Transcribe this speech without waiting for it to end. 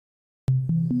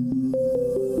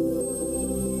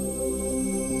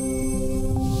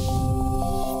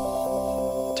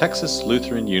Texas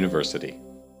Lutheran University.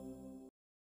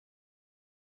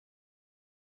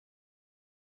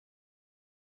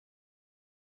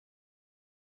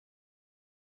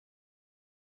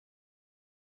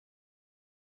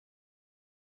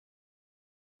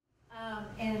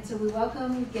 And so we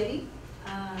welcome Getty.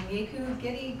 Mjeku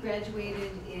Getty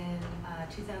graduated in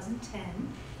 2010,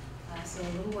 so a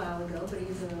little while ago, but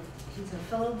he's a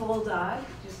fellow Bulldog,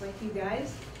 just like you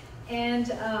guys.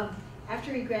 And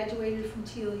after he graduated from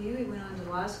TLU, he went on to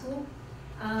law school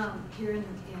here in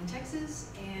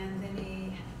Texas, and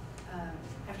then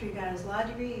after he got his law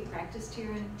degree, he practiced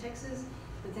here in Texas,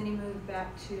 but then he moved back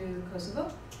to Kosovo.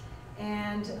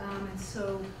 And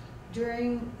so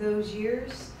during those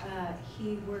years,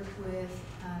 he worked with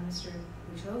Mr.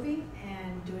 Buxhovi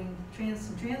and doing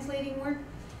some translating work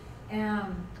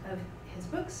of his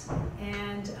books.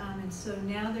 And so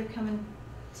now they're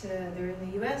they're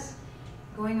in the US,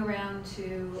 going around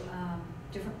to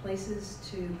different places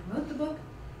to promote the book,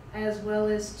 as well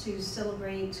as to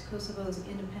celebrate Kosovo's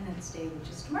Independence Day, which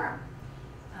is tomorrow.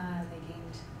 They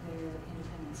gained their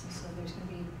independence, and so there's going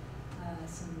to be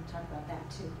some talk about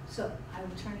that too. So I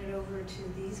will turn it over to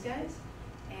these guys,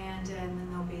 and then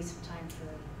there'll be some time for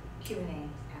Q&A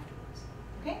afterwards.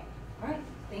 Okay? All right.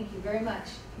 Thank you very much.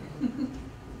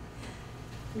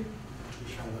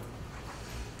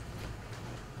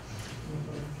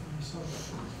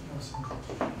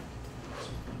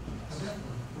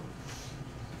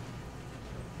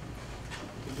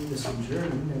 Do this in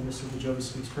German, and Mr. Buxhovi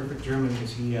speaks perfect German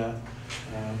because he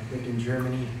lived in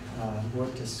Germany,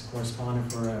 worked as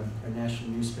correspondent for a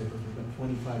national newspaper for about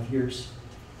 25 years.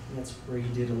 And that's where he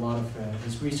did a lot of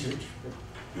his research. But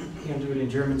he can't do it in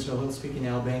German, so he'll speak in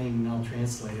Albanian and I'll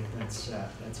translate it. That's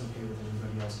okay with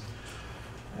everybody else.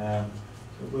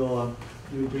 So we'll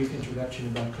do a brief introduction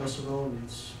about Kosovo and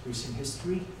its recent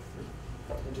history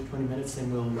for 10 to 20 minutes,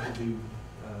 then we'll do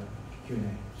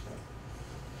Q&A.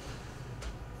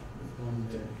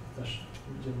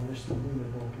 Będziemy jeszcze mówimy,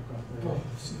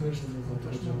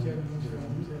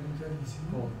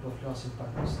 bo po klasy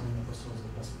Pakistan po prostu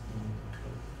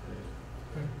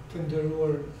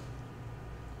Tenderuar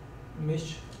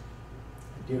mish,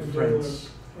 dear friends,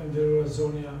 tenderuar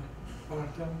zonia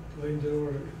Braaten,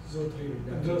 tenderuar zotri,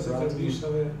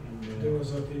 tenderuar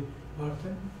zotri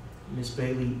Braaten. Miss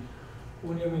Bailey,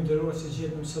 Unë jam i nderuar se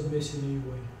gjetëm sot mesin e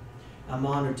juaj. I'm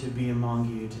honored to be among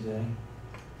you today.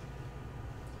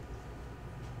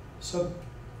 Sot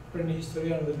për një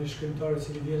historian dhe një shkrimtar i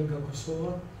cili vjen nga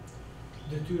Kosova,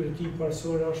 detyra e tij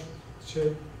parsorë është që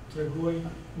tregojë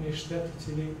një shtet I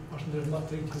cili është ndër më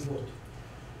të rritë në botë.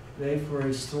 Today, for a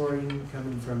historian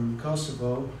coming from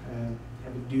Kosovo,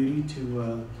 have a duty to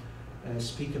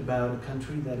speak about a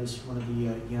country that is one of the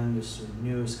youngest or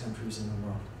newest countries in the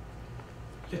world.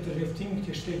 Letërheftimi I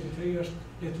këtij shteti të ri është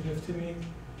letërheftimi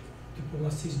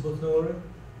diplomacisë botërore,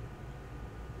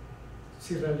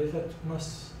 si realitet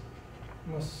mas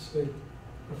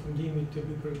përfundimit të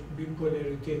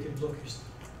bipolaritetit bllokist.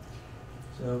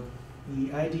 So,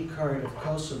 the ID card of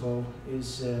Kosovo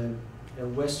is a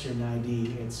Western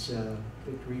ID. It's a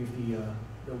victory of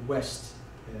the West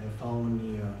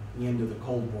following the end of the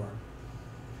Cold War.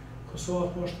 Kosova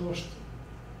poshtë është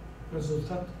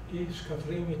rezultat I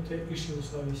shkatërimit të ish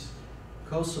Jugosllavisë.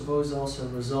 Kosovo is also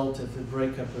a result of the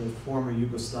breakup of former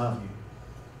Yugoslavia.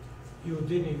 Ju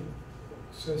dini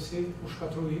se si u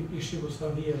shkatërrui ish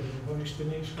Jugosllavia, do ishte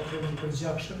një shkatërrim I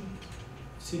përgjithshëm,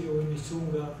 I cili u inicu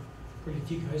nga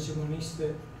politika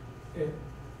hegemoniste e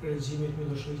regjimit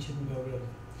Miloševićit në Beograd.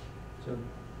 So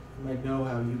you might know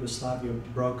how Yugoslavia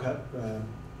broke up.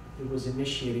 It was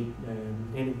initiated,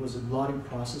 and it was a bloody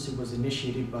process. It was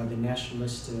initiated by the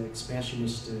nationalist,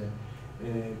 expansionist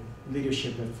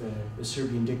leadership of the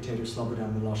Serbian dictator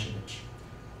Slobodan Milošević.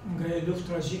 Nga e luftë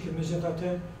tragjike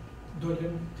megjithatë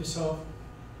dolën disa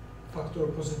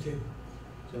faktorë pozitiv.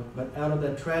 So, but out of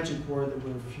that tragic war, there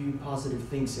were a few positive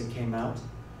things that came out.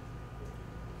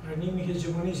 Rënimi I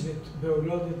hegemonizmit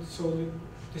Beogradit solli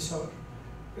disa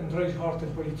ndroi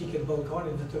hartën politike të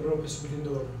Ballkanit dhe të Evropës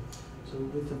Perëndimore. So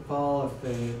with the fall of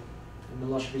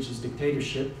Milosevic's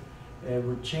dictatorship,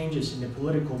 were changes in the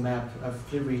political map of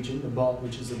the region,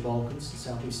 which is the Balkans,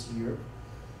 Southeastern Europe.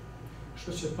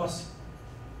 Kështu që pas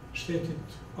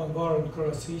shtetit angarën të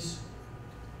Kroacisë,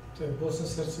 të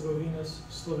Bosnës Hercegovinës,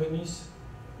 Slovenisë,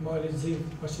 Malit Zidh,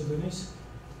 Maqedonisë,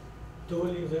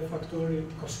 doli dhe faktori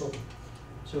Kosovë.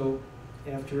 So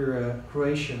after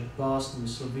Croatia, Bosnia,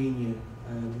 Slovenia,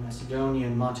 Macedonia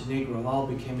and Montenegro all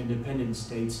became independent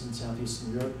states in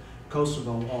Southeastern Europe,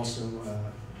 Kosovo also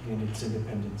gained its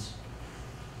independence.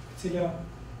 Cila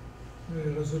në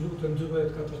rezolutën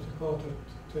 1244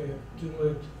 të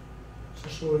 12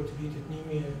 shëshore të vitit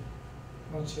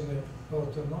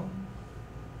 1999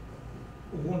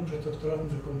 u vonë protektorat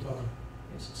ndërkombëtar.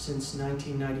 Since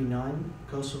 1999,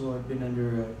 Kosovo had been under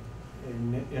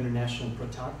an international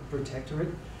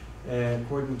protectorate,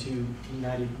 according to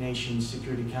United Nations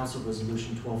Security Council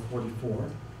Resolution 1244.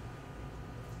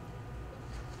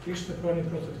 Ishte pra një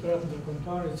protektorat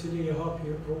ndërkombëtar I cili I hapi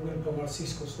rrugën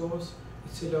pavarësisë Kosovës, I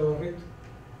cila u arrit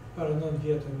para 9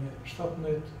 vjetë me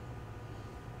 17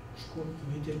 shkurt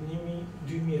vitit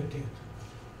 2008.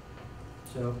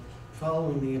 So,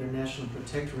 following the international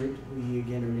protectorate, we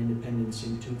gained our independence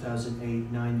in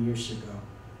 2008, 9 years ago.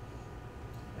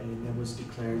 And that was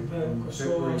declared on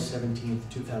February 17th,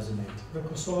 2008. Dhe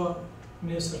Kosova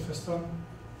nesër feston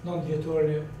 9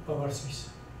 vjetorin e pavarësisë.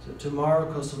 So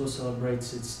tomorrow Kosovo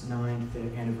celebrates its 9th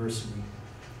anniversary.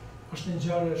 Është një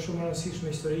ngjarje shumë e rëndësishme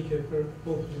historike për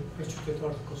popullin, për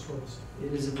qytetarët e Kosovës.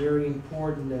 It is a very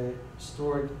important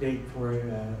historic date for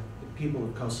the people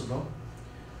of Kosovo.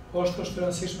 Është e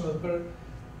rëndësishme edhe për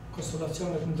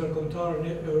konstelacionet ndërkombëtare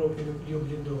në Europën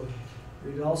Juglindore.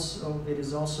 It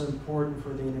is also important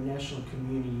for the international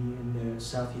community in the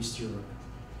Southeast Europe.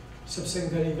 Sepse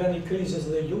nga një vend I krizës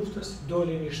dhe luftës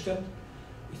doli një shtet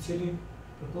I cili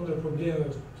përkundër problemeve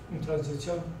në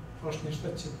tranzicion është një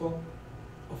shtet që po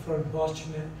ofron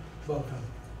paqen e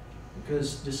Ballkanit. Because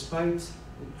despite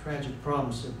the tragic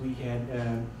problems that we had,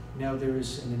 now there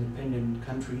is an independent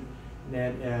country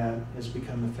that has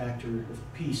become a factor of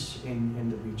peace in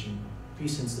the region,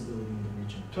 peace and stability in the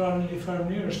region. Pra në një farë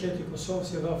mënyrë shteti I Kosovës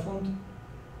I dha fund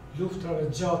luftrave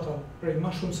të gjata prej më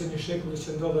shumë se një shekulli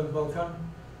që ndodhen në Ballkan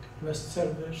mes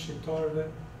serbëve, shqiptarëve,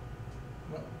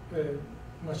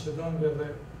 maqedonëve dhe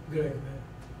grekëve.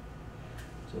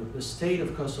 So the state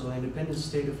of Kosovo, the independent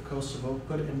state of Kosovo,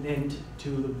 put an end to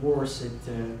the wars that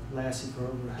lasted for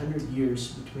over 100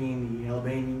 years between the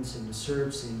Albanians and the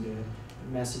Serbs and the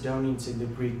Macedonians and the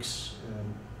Greeks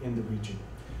in the region.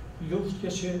 Luftë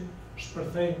që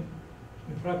shpërthejnë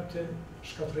në prag të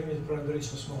shkatërimit të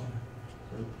Perandorisë Osmane.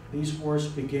 So these wars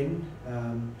begin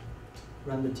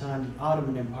around the time the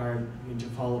Ottoman Empire began to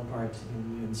fall apart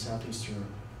in Southeast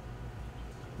Europe.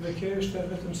 Dhe kjo është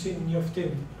vetëm si një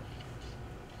njoftim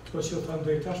të që u thanë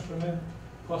drejtash për me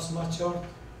pas ma qartë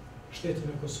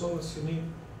shtetin e Kosovës si një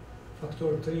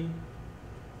faktor të ri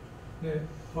në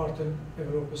hartën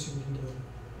Evropës Juglindore.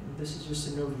 This is just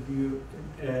an overview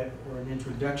or an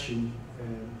introduction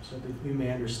so that you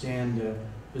may understand the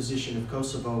position of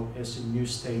Kosovo as a new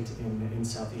state in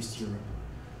Southeast Europe.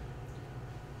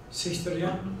 Si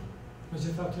historian,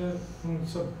 megjithatë, unë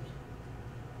sot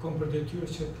kom për detyrë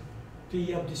që ti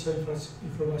jap disa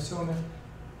informacione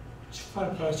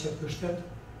çfarë paraqet ky shtet,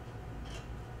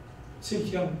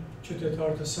 cilët janë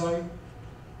qytetarët e saj,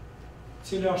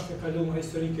 cila është e kaluara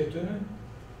historike e tyre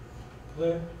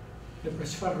dhe për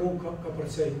çfarë rrugë ka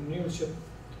përcjellë në mënyrë që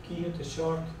të kihet të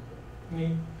qartë një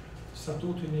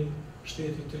statutin e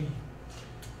shtetit të ri.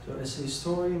 So as a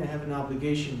historian, I have an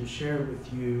obligation to share with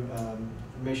you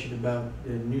information about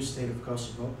the new state of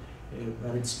Kosovo,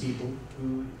 about its people,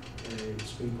 who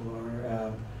its people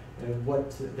are, what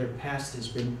their past has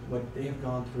been, what they have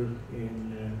gone through,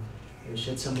 and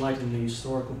shed some light on the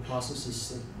historical processes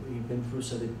that we've been through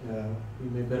so that we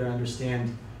may better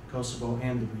understand Kosovo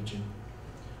and the region.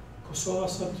 Kosova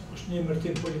sot është një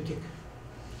emërtim politik.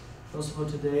 Kosovo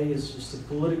today is just a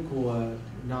political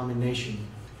nomination.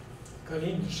 Ka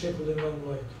lind në shekullin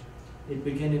 19. It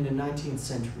began in the 19th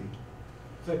century.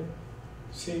 Dhe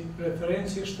si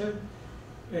referencë ishte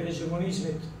e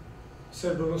hegemonizmit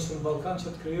serbo-rus në Ballkan që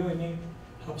të krijojë një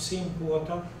hapësim ku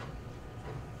ata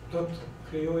do të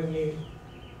krijojë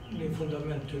një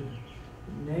fundament të tyre.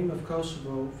 The name of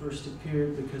Kosovo first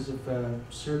appeared because of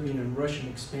Serbian and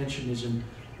Russian expansionism.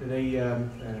 They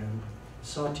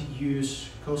sought to use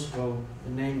Kosovo,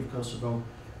 the name of Kosovo,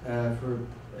 for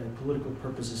political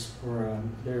purposes for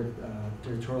their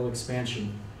territorial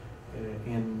expansion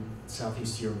in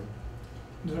Southeast Europe.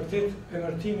 Në vërtet,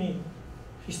 emërtimi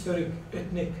historik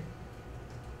etnik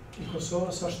I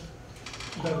Kosovës është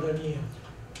Dardania.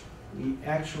 The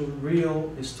actual, real,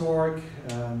 historic,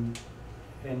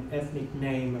 and ethnic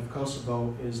name of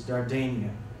Kosovo is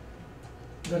Dardania.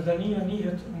 Dardania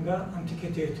njihet nga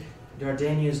antikiteti.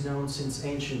 Dardania is known since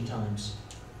ancient times.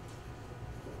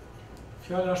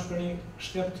 Fjala është për një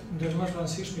shtet ndër më të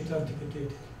rëndësishëm të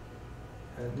antikitetit.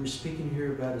 We're speaking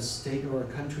here about a state or a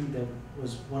country that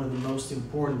was one of the most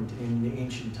important in the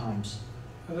ancient times.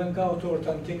 Edhe nga autorët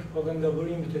antik, po dhe nga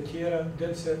burimet e tjera,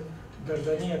 del se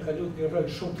Dardania ka luajtur një rol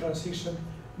shumë të rëndësishëm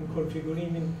në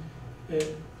konfigurimin e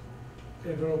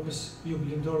Evropës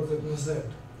Juglindore dhe të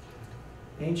Mesdheut.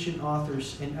 Ancient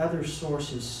authors and other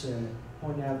sources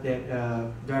point out that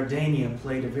Dardania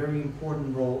played a very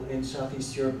important role in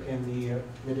Southeast Europe and the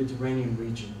Mediterranean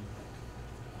region.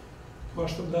 Po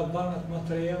ashtu nga banat më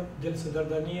të reja, del se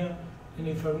Dardania në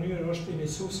një farë mënyrë është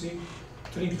iniciuesi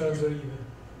të rinj perëndorive,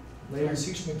 të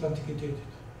rëndësishme të antikitetit.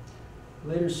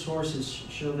 Later sources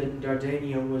show that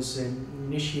Dardania was an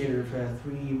initiator of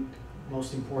three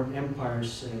most important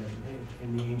empires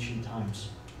in the ancient times.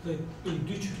 Dhe I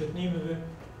dy qytetënimeve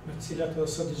me të cilat edhe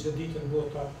sot i çditën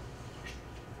bota.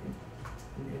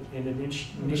 And an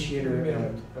initiator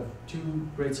of two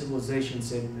great civilizations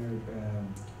that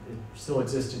still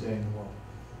exist today in the world.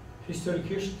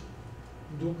 Historikisht,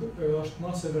 është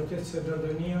më së vërtetë se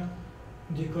Dardania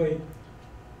ndikoi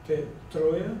te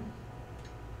Troja,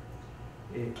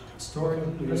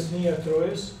 mbretënia e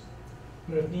Trojës,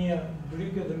 mbretënia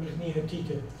Brygë dhe mbretënia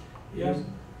Hetite. Janë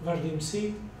vazhdimsi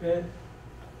e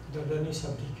Dardanisë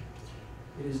antike.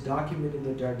 It is documented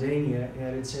that Dardania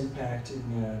had its impact in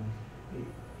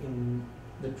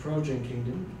the Trojan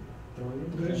kingdom, in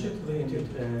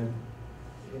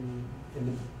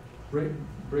the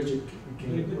Brigid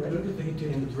kingdom,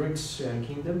 in the Brig's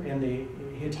kingdom, and the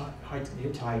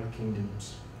Hittite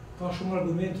kingdoms. Ka shumë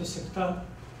argumente se këta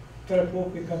tre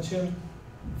popujt kanë qenë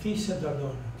fisë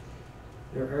Dardane.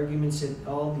 There are arguments that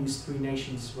all these three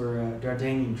nations were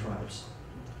Dardanian tribes.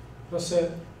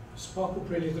 Pse spaku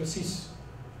prej letërsisë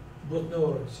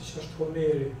botnore, siç është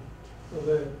Homeri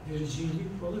dhe Virgili,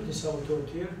 po dhe disa autorë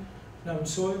tjerë, na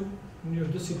mësojnë në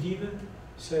mënyrë decisive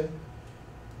se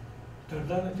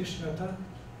Dardanët ishin ata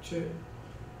që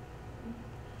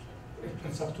e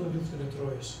përcaktuan luftën e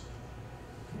Trojës.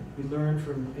 We learn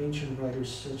from ancient writers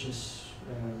such as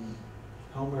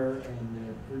Homer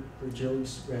and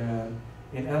Virgilius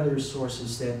and other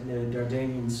sources that the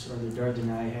Dardanians or the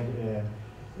Dardani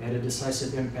had a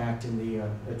decisive impact in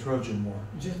the Trojan War.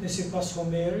 Gjithnjë sipas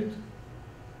Homerit,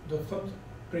 do të thotë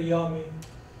Priami,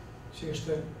 që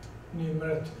ishte një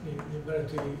mbret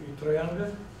I trojanëve,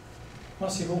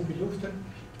 pasi humbi luftën,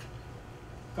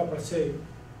 ka përcej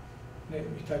në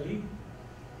Itali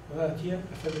dhe atje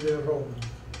e thebile Romën.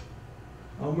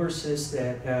 Homer says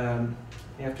that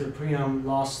after Priam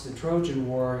lost the Trojan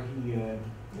War, he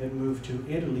had moved to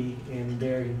Italy, and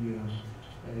there he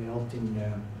helped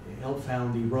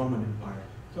found the Roman Empire.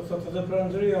 Do thotë edhe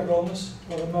perëndëria e Romës,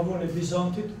 edhe më vonë e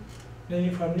Bizantit, në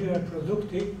një mënyrë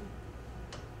produkti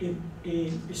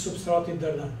I substratit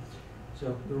Dardan.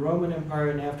 So the Roman Empire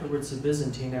and afterwards the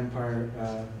Byzantine Empire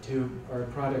too are a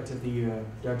product of the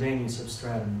Dardanian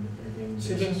substratum.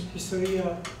 Cilën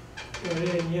historia e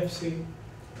re njeh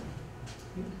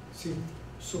si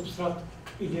substrat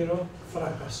iliro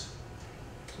frakas.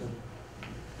 So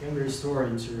younger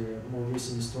historians or more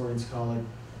recent historians call it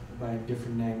by a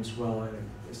different name as well,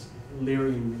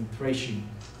 Illyrian and Thracian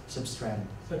substratum.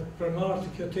 Për marrë të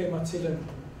kjo tema cilën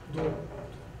do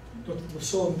të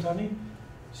mësojmë tani,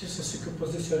 si kjo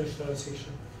pozicion është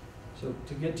rëndësishme. So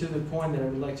to get to the point that I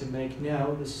would like to make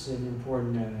now, this is an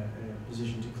important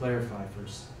position to clarify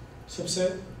first.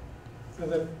 Sepse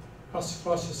edhe pas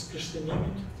faqes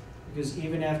krishterënimit, because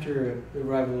even after the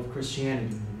arrival of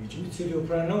Christianity in the region, I cili u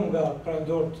pranon nga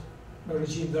prandorët në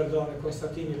regjim Dardane,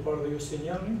 Konstantini I parë dhe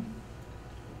Justiniani,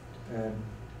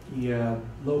 the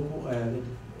local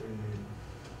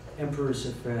emperors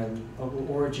of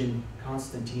origin,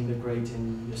 Constantine the Great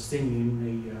and Justinian,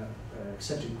 they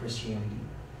accepted Christianity.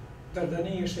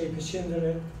 Dardani ishte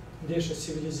epicentri I ndeshjes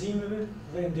civilizimeve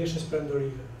dhe ndeshjes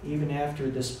perëndorive. Even after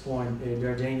this point,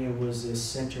 Dardania was the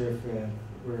center of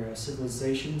where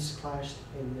civilizations clashed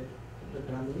in the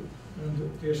boundary.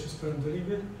 Ndeshjes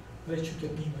perëndorive dhe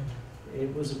qytetënimeve.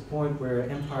 It was a point where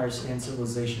empires and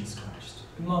civilizations clashed.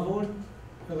 Më vonë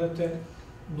edhe te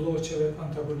bloqeve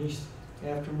antagoniste.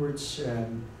 Afterwards,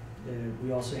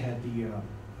 we also had the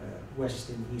West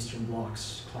and Eastern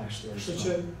blocs clash there as Kështu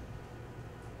well.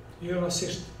 që jo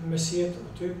rastisht në mesjet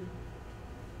aty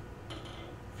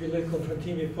filloi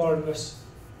konfrontimi I parë mes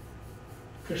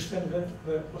krishterëve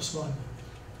dhe osmanëve.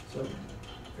 So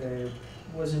it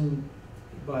wasn't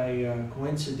by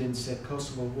coincidence that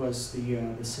Kosovo was the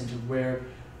center where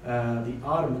the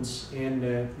Ottomans and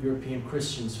European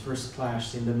Christians first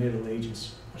clashed in the Middle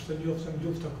Ages. Është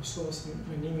lufta e Kosovës në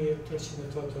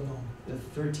 1389. The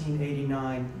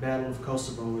 1389 Battle of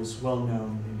Kosovo is well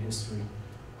known in history.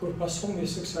 Kur pas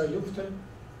humbjes së kësaj lufte,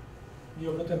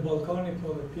 jo vetëm Ballkani,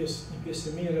 por edhe një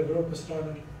pjesë e mirë e Evropës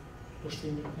ranën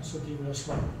pushtimin në Sodimin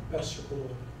Osman, pesë.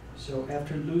 So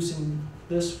after losing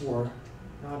this war,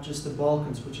 not just the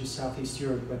Balkans, which is Southeast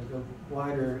Europe, but a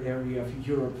wider area of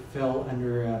Europe fell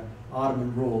under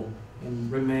Ottoman rule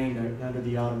and remained under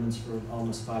the Ottomans for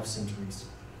almost 5 centuries.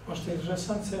 Është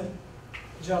interesant se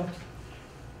gjatë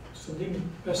Sundimit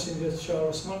 500 vjeçar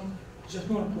Osman,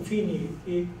 gjithmonë kufini I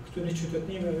këtyre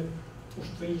qytetënimeve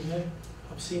ushtrinë e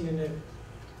hapësimin e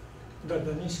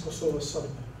Dardanisë, Kosovës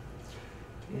sotme.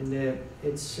 And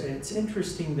it's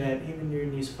interesting that even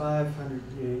during these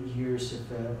 500 years of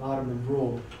Ottoman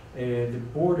rule, the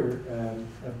border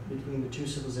between the two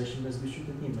civilizations,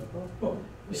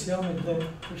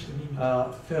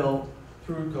 fell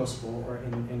through Kosovo or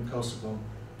in Kosovo.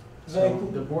 So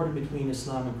the border between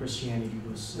Islam and Christianity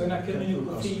was Dhe na kemi një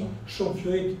through kufi Kosovo. shumë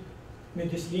fluid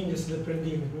midis lindjes dhe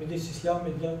perëndimit, midis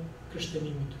Islamit dhe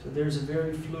Krishterënimit. So there's a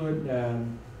very fluid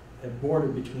border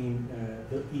between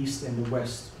the east and the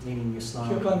west, meaning Islam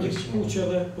Kjo and ka ndikuar që Christianity.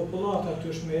 edhe popullata aty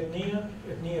është me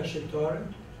etnia shqiptare,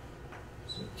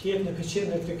 të jetë në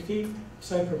përqendër të këtij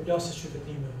sa I përplasjes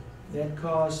qytetënimeve. That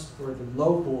caused for the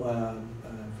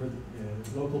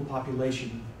local population,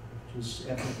 which was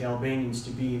ethnic Albanians,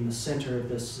 to be in the center of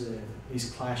these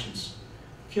clashes.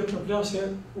 Kjo përplasje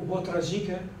u bë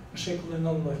tragjike në shekullin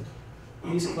 19,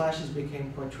 These clashes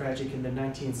became quite tragic in the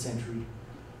 19th century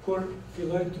kur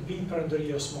filloi të bijë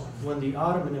Perëndëria Osmane. when the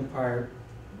Ottoman Empire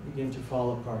began to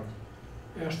fall apart.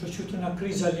 E ashtu që nga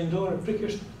kriza lindore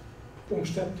pikërisht u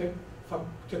mbështet te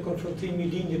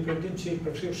konfrontimi lindje perëndim që I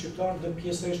përfshir shqiptarët dhe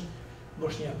pjesërisht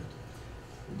bosnjakët.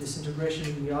 The disintegration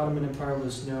of the Ottoman Empire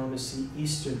was known as the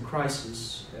Eastern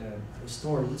Crisis,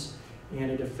 historians,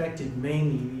 and it affected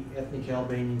mainly the ethnic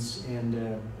Albanians and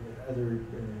other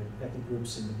ethnic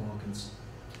groups in the Balkans.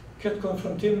 Këtë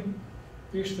konfrontim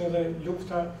ishte edhe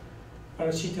lufta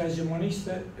paraqitja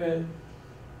hegemoniste e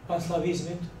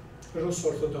panslavizmit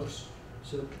rus-ortodoks.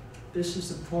 So this is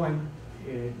the point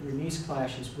in these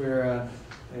clashes where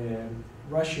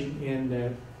Russian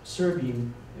and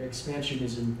Serbian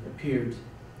expansionism appeared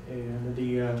under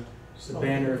the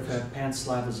banner of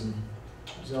Pan-Slavism.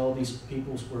 So all these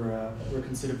peoples were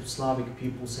considered Slavic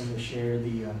peoples and they share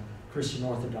the Christian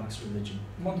Orthodox religion.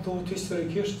 Mund të thuhet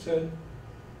historikisht se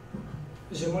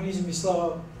hegemonizmi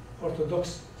slava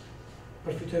ortodoks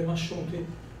përfitoi më shumë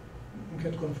në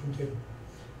këtë konfrontim.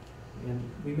 And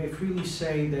we may freely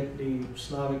say that the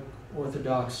Slavic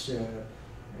Orthodox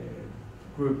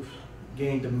group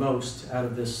gained the most out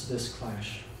of this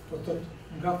clash. Do të thotë,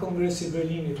 nga Kongresi I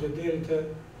Berlinit dhe deri te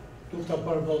lufta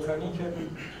parë ballkanike,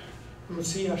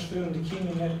 Rusia shtoi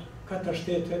ndikimin e 4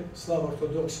 shtete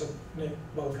slav-ortodokse në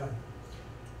Ballkan.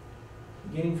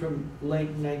 Beginning from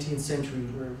late 19th century,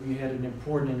 where we had an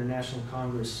important international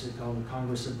congress called the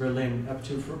Congress of Berlin, up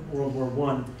to World War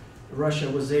I, Russia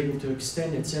was able to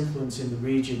extend its influence in the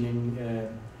region and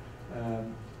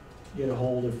get a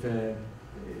hold of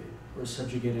or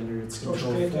subjugate under its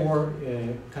control 4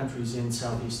 countries in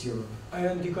Southeast Europe.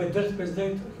 Ajo ndikoi drejt për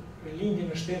drejt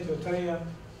lindjen e shteteve të reja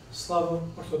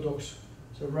slavo-ortodokse.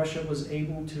 So Russia was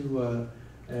able to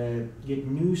get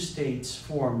new states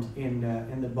formed in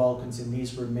the Balkans, and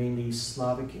these were mainly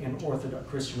Slavic and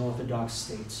Christian Orthodox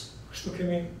states. Kështu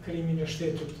kemi krijimin e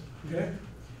shtetit grek.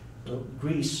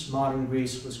 Greece, modern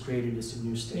Greece, was created as a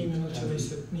new state Në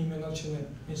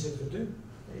 1922.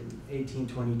 in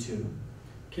 1822.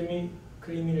 Kemi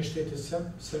krijimin e shtetit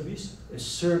Serbisë. A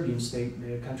Serbian state,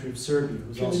 the country of Serbia,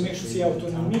 was also Kemi created si at the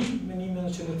autonomi time. në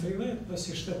 1930 dhe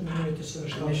si shtet në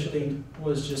 1970. Initially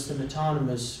was just an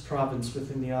autonomous province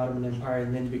within the Ottoman Empire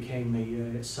and then became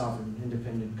a sovereign,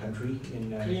 independent country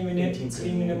in Krijimin e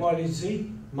 1878. Malizit,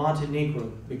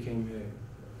 Montenegro became a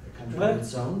country of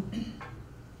its own,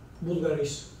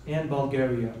 Bullgarisë. and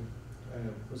Bulgaria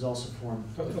was also formed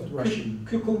with Russian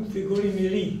Ky konfigurim I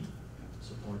ri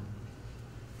support.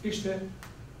 ishte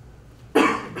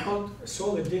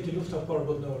solli deti lufta parë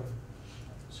botërore.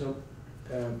 So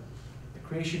the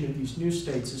creation of these new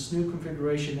states, this new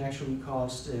configuration actually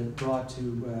brought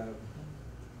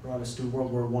us to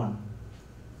World War I.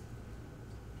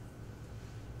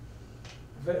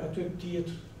 Dhe aty dihet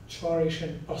çfarë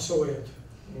ishin pasojat.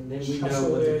 And then we know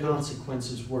what the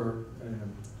consequences were.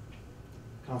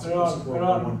 Consequences of World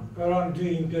War I. Ran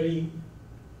dy imperi,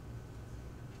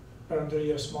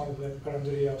 Perëndëria Osmane dhe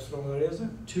Perëndëria Austro-Hungareze.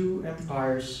 Two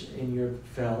empires in Europe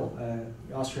fell,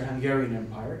 the Austro-Hungarian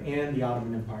Empire and the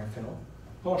Ottoman Empire fell.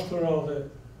 Poshtë radhe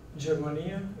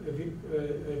Gjermania e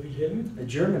Wilhelmit. The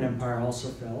German Empire also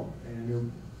fell under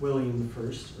William I,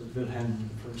 or Wilhelm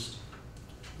I.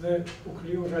 Dhe u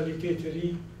kriju realiteti I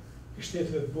ri I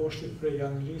shteteve të boshtit prej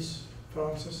Anglisë,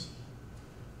 Francës,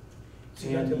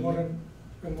 cilat e morën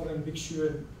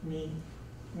mbikëqyrje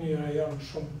një rajon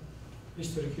shumë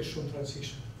historikisht shumë të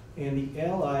rëndësishëm. And the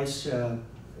Allies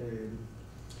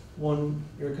won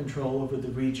their control over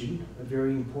the region, a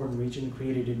very important region,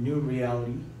 created a new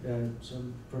reality. So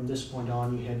from this point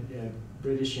on, you had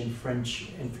British and French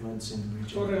influence in the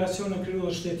Këto region. relacione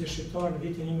krijuar shteti shqiptar në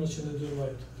vitin 1912.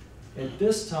 At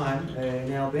this time,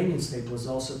 an Albanian state was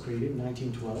also created in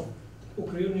 1912, U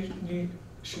kriju një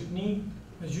shqipni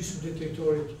me gjysmë të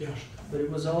territorit jashtë. but it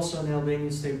was also an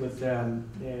Albanian state with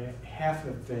half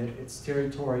of its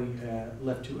territory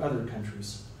left to other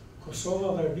countries.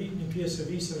 Kosova dhe një pjesë e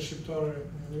visave shqiptare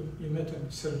i metën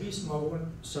Serbisë, ma vonë,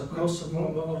 So Kosovo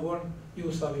ma vonë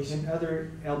Jugosllavisë. and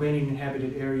other Albanian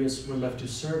inhabited areas were left to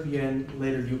Serbia and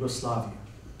later Yugoslavia.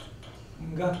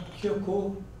 Nga kjo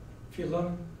kohë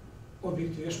fillon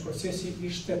objektivisht procesi i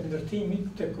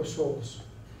shtetëndërtimit të Kosovës.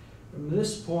 From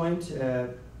this point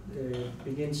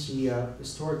begins the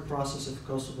historic process of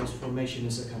Kosovo's formation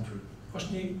as a country.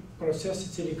 Është një proces I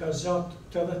cili ka zgjatë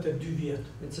 82 vjet.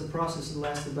 It's a process that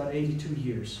lasted about 82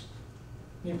 years.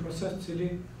 Një proces I cili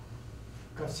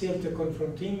ka sjellë të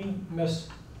konfrontimi mes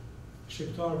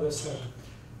shqiptarëve dhe serbëve.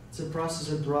 It's a process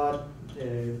that brought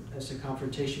as a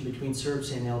confrontation between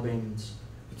Serbs and Albanians.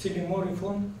 I cili mori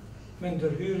fund me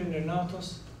ndërhyrjen e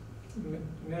NATO-s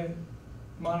me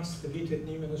mars të vitit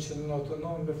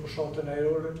 1999 me fushatën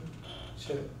ajrore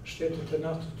që shtetet e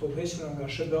NATO të udhëhequra nga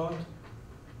SHD-at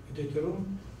I detyruan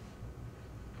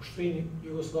ushtrinë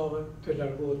jugoslave të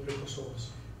largohet prej Kosovës.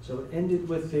 So it ended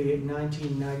with the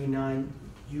 1999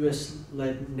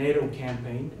 US-led NATO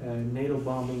campaign. NATO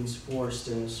bombings forced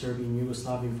Serbian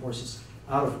Yugoslavian forces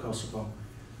out of Kosovo.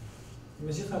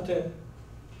 Megjithatë,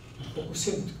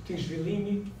 fokusim të këtij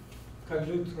zhvillimi ka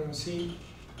luajtur rëndësi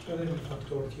edhe një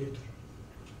faktor tjetër.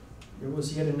 There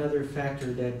was yet another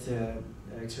factor that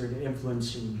exerted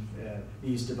influence in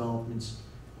these developments.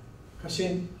 Ka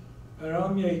qenë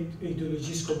rëmja e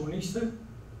ideologjisë komuniste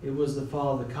It was the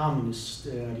fall of the communist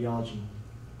ideology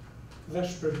dhe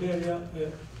shpërberja e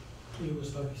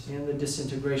Jugosllavisë. and the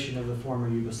disintegration of the former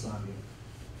Yugoslavia.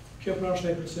 Kjo pra është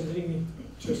ai përqendrimi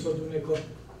që sot unë e kam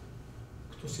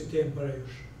këtu si temë para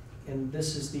jush. And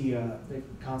this is the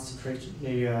concentration,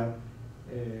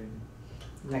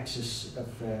 nexus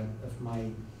of my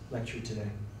lecture today.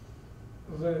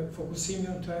 Dhe fokusimi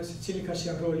të se cili ka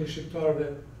qenë roli shqiptarëve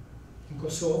në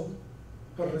Kosovë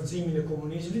për rrëzimin e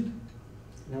komunizmit.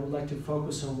 And I would like to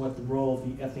focus on what the role of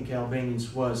the ethnic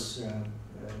Albanians was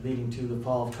leading to the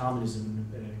fall of communism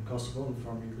in Kosovo and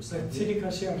former Dhe Yugoslavia. cili ka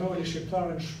qenë roli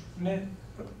shqiptarëve në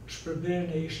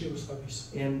shpërberjen e ish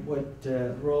Jugosllavisë. And what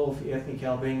the role of the ethnic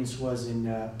Albanians was in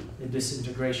the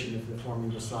disintegration of the former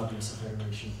Yugoslavian as a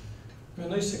federation.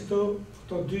 Mendoj se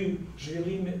këto dy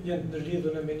zhvillime janë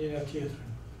ndërlidhur me njëra tjetrën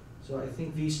So I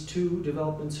think these two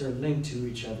developments are linked to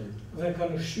each other. dhe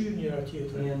kanë ushqyer njëra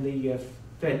tjetrën. And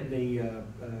they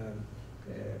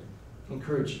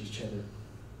encourage each other.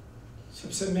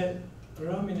 Sepse me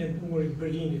ramin e murit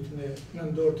Berlinit në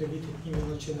nëndorë të vitit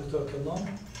 1989,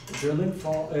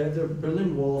 The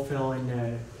Berlin Wall fell in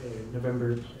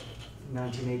November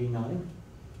 1989.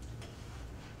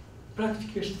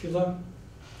 praktikisht fillon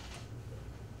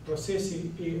procesi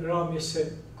I ramjes së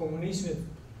komunizmit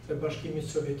dhe bashkimit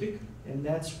sovjetik. And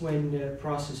that's when the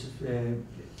process of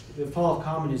the fall of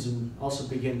communism also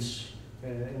begins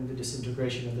in the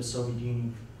disintegration of the Soviet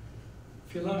Union.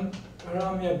 Fillon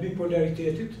ramja e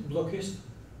bipolaritetit, blokist,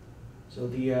 So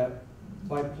the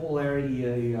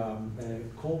bipolarity,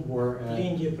 Cold War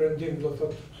lindje perëndim do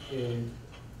thotë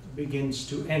begins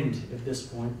to end at this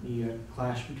point. The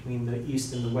clash between the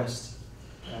East and the West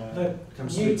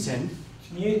comes to its end.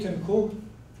 Të njëjtën kohë,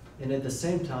 And at the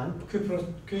same time, ky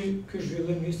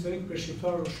zhvillim historik për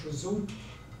shqiptarët u shfryzoi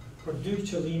për dy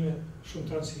qëllime shumë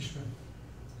të rëndësishme.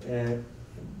 at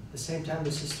the same time,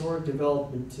 this historic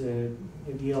development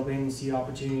gave the Albanians the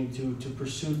opportunity to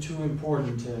pursue two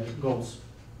important goals.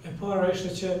 E para ishte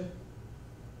që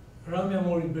ramja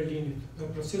morit Berlinit dhe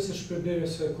procesi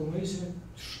shpërndarjes së komunizmit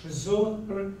shfryzohet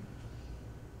për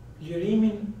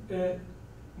lirimin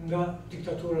nga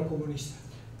diktatura komuniste.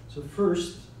 So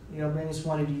first, the Albanians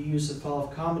wanted to use the fall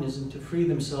of communism to free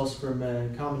themselves from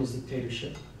communist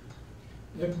dictatorship.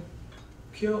 Dhe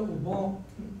kjo u bë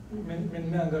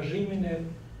me angazhimin e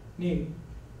një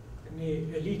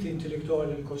elite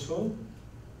intelektuale në Kosovë.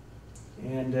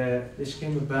 And this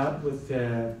came about with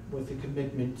the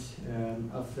commitment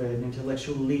of an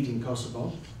intellectual elite in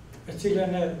Kosovo. E cila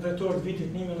në dhjetor të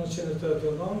vitit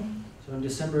 1989 So in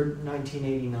December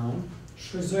 1989,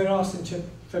 shfryzoi rastin që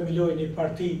themeloi një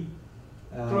parti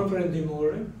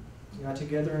pro-perëndimore, got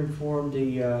together and formed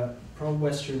a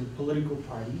pro-Western political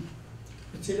party.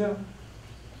 e cila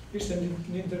ishte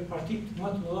një ndër partitë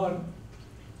më të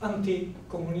mëdha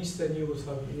antikomuniste në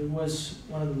Jugosllavi. It was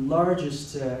one of the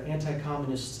largest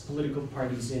anti-communist political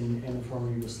parties in the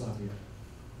former Yugoslavia.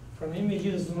 Formimi i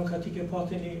Lidhjes Demokratike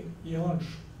pati një johën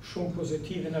shumë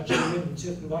pozitive në qëllim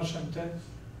gjithë mbarshëm të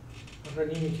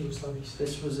rënimit të Jugosllavisë.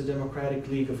 This was the Democratic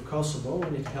League of Kosovo,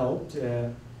 and it helped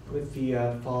with the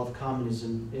fall of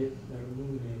communism.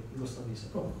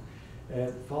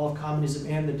 Fall of communism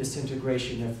and the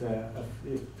disintegration of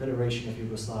the Federation of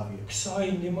Yugoslavia.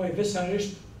 Kësaj ndihmoi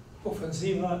veçanërisht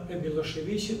ofensiva e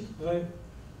Miloševićit dhe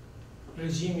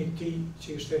regjimi i tij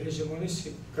që ishte hegemonist,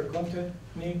 kërkonte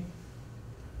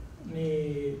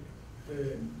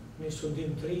një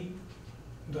sundim të ri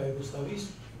ndaj Jugosllavisë,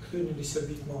 kthyer në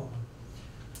Serbi të madhe.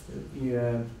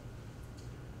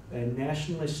 The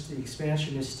nationalist, the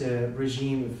expansionist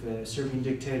regime of Serbian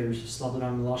dictator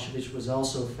Slobodan Milošević was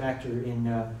also a factor in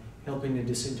helping the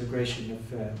disintegration of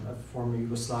former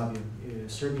Yugoslavia.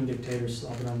 Serbian dictator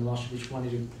Slobodan Milošević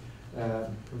wanted to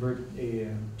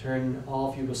turn all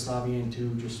of Yugoslavia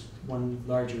into just one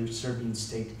larger Serbian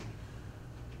state.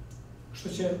 Kështu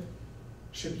që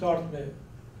shqiptarët me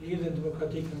Lidhjen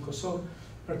Demokratike në Kosovë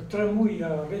për 3 muaj ja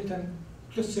arritën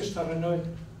plotësisht ta rënojnë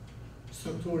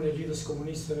strukturën e lidhjes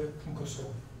komunistëve në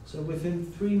Kosovë. So within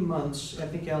 3 months,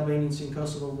 ethnic Albanians in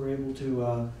Kosovo were able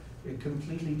to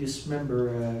completely dismember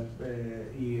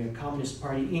the Communist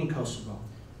Party in Kosovo.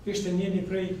 Ishte një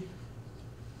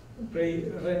prej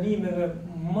rënimeve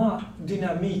më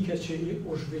dinamike që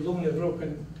u zhvillu në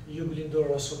Evropën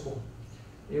juglindore aso kohë.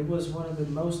 It was one of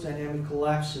the most dynamic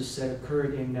collapses that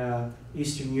occurred in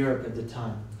Eastern Europe at the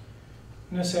time.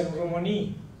 Nëse në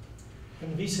Romani,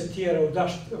 në vise tjera u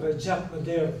dasht dhe gjatë më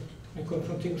derë në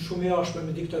konfrontim shumë i ashme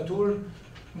me diktaturën,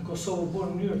 në Kosovë u bën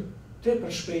në mënyrë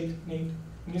tepër shpejt, në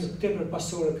mënyrë tepër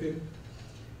pasore ky.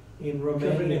 In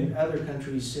Romania and other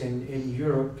countries in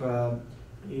Europe,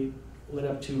 it led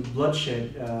up to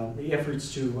bloodshed. The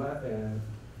efforts to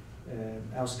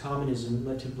oust communism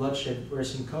led to bloodshed,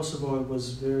 whereas in Kosovo it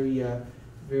was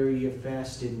very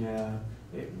fast and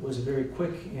it was a very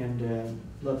quick and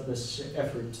bloodless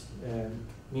effort,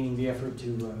 meaning the effort to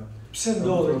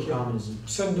overthrow communism.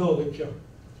 Pse ndodhi kjo?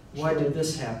 Why did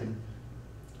this happen?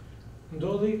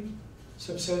 Ndodhi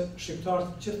sepse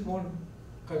shqiptarët gjithmonë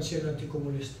kanë qenë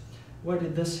antikomunistë. Why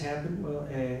did this happen? Well,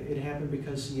 it happened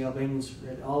because the Albanians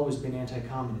had always been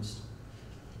anti-communist.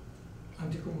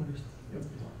 Antikomunist.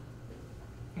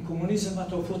 Në komunizëm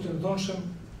ato u futën dhunshëm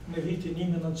në vitin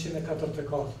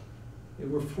 1944. They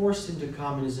were forced into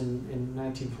communism in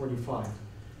 1945.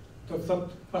 Do të thotë,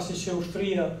 pasi që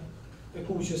ushtria e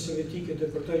kuqes sovjetike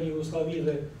depërtoi Jugosllavi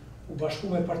dhe u bashku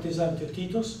me partizanët e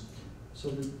Titos, so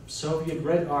the Soviet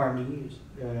Red Army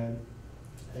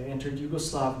entered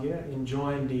Yugoslavia and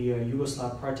joined the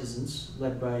Yugoslav partisans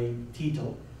led by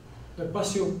Tito. Dhe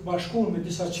pasi u bashkuan me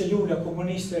disa celula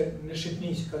komuniste në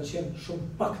Shqipëri që kanë qenë shumë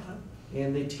pakta,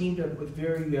 and they teamed up with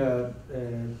very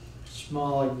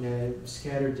small and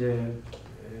scattered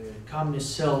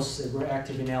communist cells that were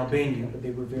active in Albania, but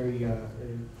they were very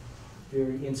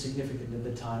insignificant at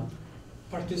the time.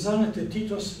 Partizanët e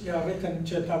Titos ja arritën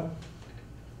që ta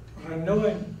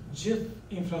rënojnë gjithë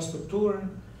infrastrukturën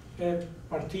e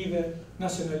partive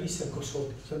nacionaliste në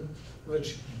Kosovë dhe në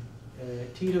Shqipëri.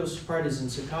 Tito's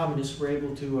partisans, the communists, were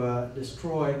able to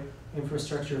destroy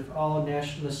infrastructure of all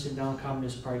nationalist and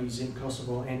non-communist parties in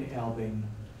Kosovo and Albania.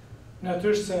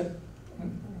 Natyrisht se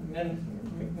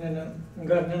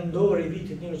nga nëndori i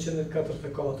vitit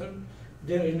 1944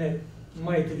 deri në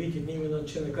maj të vitit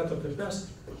 1945,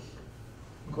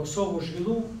 në Kosovë u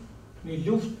zhvillu një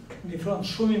luftë, një front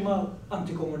shumë i madh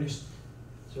antikomunist.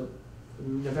 So,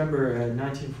 from November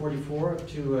 1944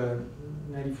 to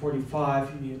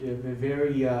 1945, you had a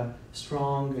very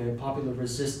strong popular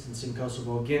resistance in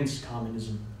Kosovo against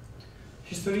communism.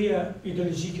 Historia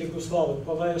ideologjike e Kosovës,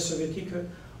 po dhe sovjetike,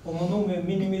 u mundu me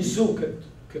minimizu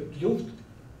këtë luftë,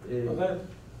 dhe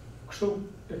kështu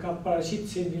e ka paraqitur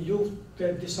si një luftë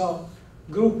të disa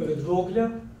grupeve të vogla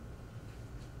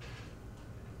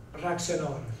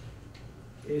reakcionare.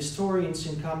 Historians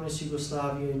in communist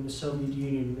Yugoslavia and the Soviet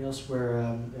Union and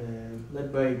elsewhere,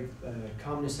 led by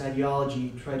communist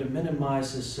ideology, try to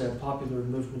minimize this popular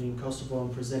movement in Kosovo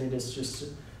and present it as just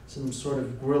some sort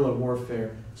of guerrilla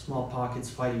warfare, small pockets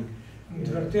fighting. Në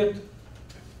të vërtet,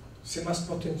 si mas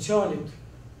potencialit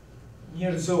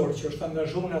njerëzor që është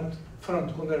angazhuar në atë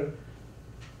front kundër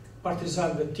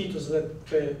partizanëve të Titos dhe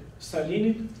të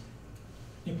Stalinit,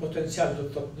 një potencial do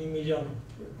të thotë 1 milion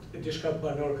e diçka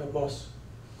banor ka pas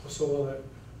Kosova dhe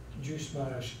gjysma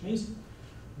e Shqipërisë,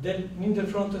 del një ndër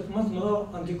frontet më të mëdha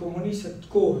antikomuniste të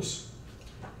kohës.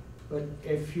 But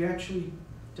if you actually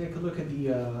take a look at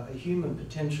the human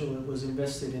potential that was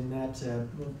invested in that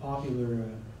popular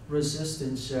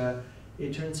resistance,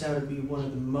 it turns out to be one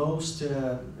of the most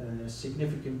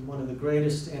significant, one of the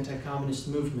greatest anti-communist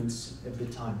movements at the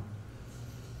time.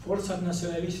 Forcat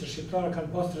nacionaliste shqiptare kanë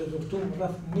pas reduktuar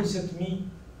rreth 20.000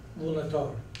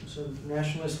 vullnetarë. So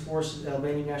nationalist forces,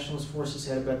 Albanian nationalist forces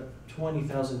had about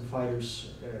 20,000 fighters.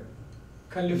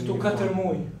 Kanë luftu 4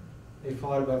 muaj. They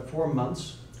fought about 4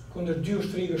 months. Kundër 2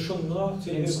 ushtrigë shumë mëdha, që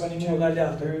i kanë Two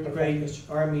ndalë very great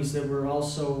armies that were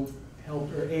also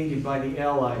helped or aided by the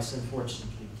Allies,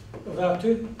 unfortunately. Dhe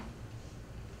aty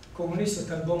komunistët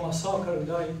kanë bërë masakër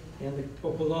ndaj And the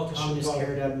popullatës communists shqiptare.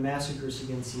 carried out massacres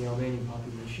against the Albanian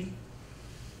population.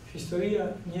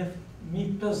 Historia njeh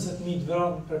 50.000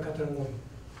 vranë për 4 muaj.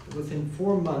 Within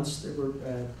 4 months, there were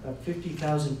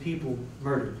 50,000 people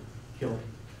murdered, killed.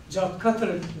 Gjatë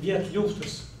 4 vjet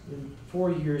luftës, In 4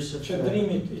 years of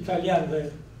qëndrimit italian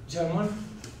dhe gjerman,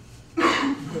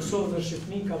 Kosovë dhe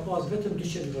Shqipëni ka pas vetëm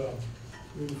 200 vranë.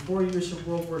 in 4 years of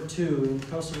World War II in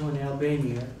Kosovo and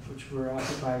Albania, which were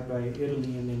occupied by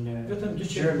Italy and then Vetëm 200.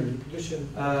 Germany,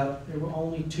 200. there were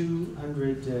only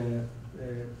 200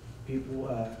 people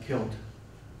killed.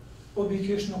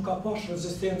 Objektivisht nuk ka pas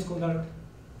rezistencë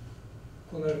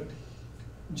kundër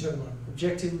Gjerman.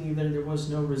 Objectively, there was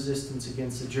no resistance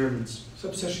against the Germans,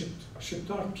 Sepse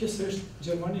shqiptarët pjesërisht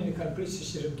Gjermaninë i kanë pritë si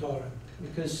shqirimtare.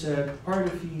 because part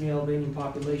of the Albanian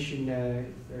population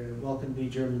welcomed the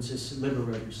Germans as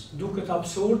liberators. Duket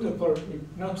absurde, por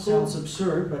në atë Sounds kohë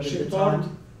absurd, but at the shqiptarët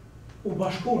time, u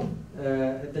bashkuan.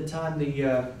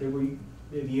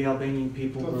 the Albanian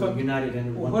people were united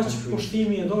under U one hoq country.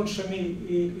 pushtimi i dhunshëm i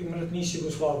mbretërisë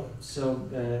jugoslave. So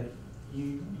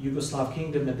Yugoslav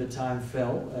kingdom at the time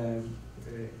fell,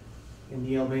 and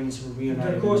the Albanians were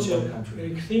reunited in Ndërkohë që one country.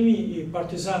 rikthimi i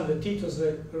partizanëve Titos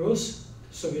dhe Rus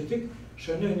sovjetik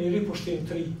shënoi një ripushtim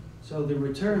të ri. So the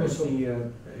return of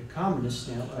the communists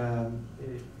now,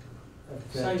 of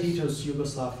Tito's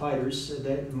Yugoslav fighters,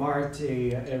 that marked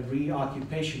a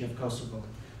reoccupation of Kosovo.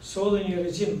 Solli një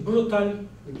regjim brutal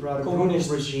They brought a Communist.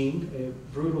 brutal regime, a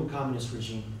brutal communist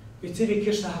regime. I cili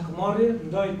kishte hakmarrje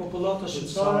ndaj popullatës It shqiptare.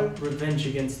 sought revenge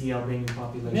against the Albanian Ne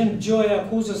population. dëgjoj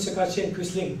akuzën se ka qenë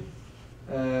quisling.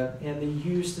 And they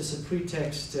used as a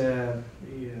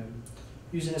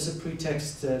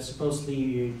pretext,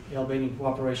 supposedly Albanian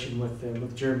cooperation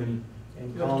with Germany,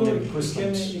 and calling them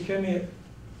Quislinks. I kemi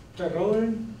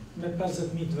terrorin me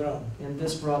 50.000 vranë. And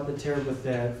this brought the terror with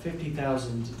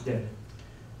 50,000 dead.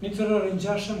 Një terror i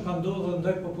ngjashëm ka ndodhur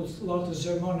ndaj popullatës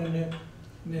gjermane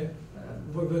në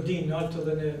Vojvodin, në Alto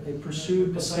dhe në They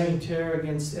pursued the same terror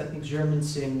against ethnic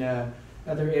Germans in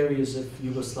other areas of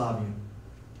Yugoslavia.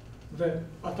 Dhe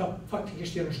ata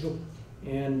faktikisht janë zhdukur.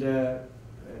 And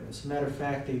as a matter of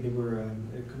fact, they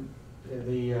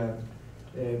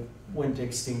went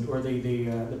extinct, or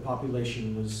the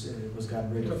population was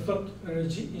gotten rid Të of. thotë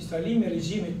instalimi i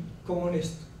regjimit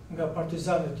komunist nga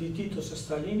partizanët i Titos e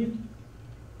Stalinit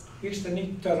ishte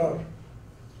një terror.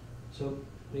 So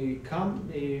the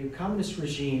communist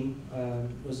regime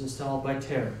was installed by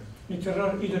terror, Një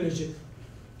terror ideologjik.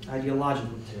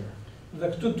 ideological terror. Dhe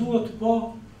këtu duhet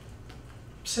po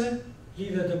pse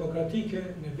Lidhja Demokratike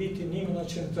në vitin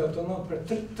 1989 për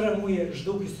 3 muaj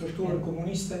zhduki strukturën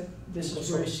komuniste. This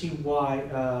is where you see why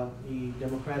the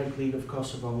Democratic League of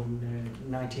Kosovo in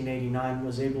 1989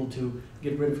 was able to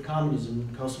get rid of communism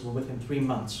in Kosovo within 3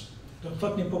 months. Do të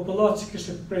thotë një popullat që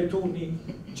kishte përjetuar një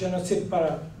gjenocid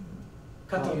para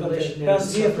Population that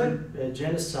 45 vjetë, suffered a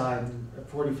genocide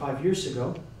 45 years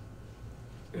ago,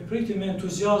 e priti me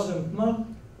entuziazëm të madh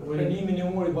pranimin e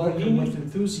murit welcomed with Berlinit,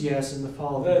 enthusiasm the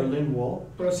fall of the Dhe- Berlin Wall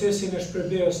procesin e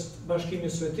shpërblerjes Bashkimit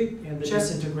Sovjetik, and the që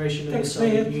disintegration of the tek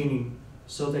Soviet kthehet Union,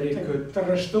 so that it could të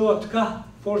rreshtohet ka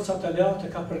forcat aleate,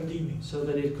 ka perëndimi.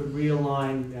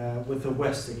 realign with the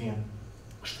West again.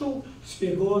 Kështu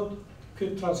shpjegohet ky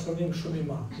transformim shumë i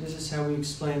madh. This is how we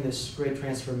explain this great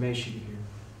transformation here.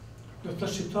 Do të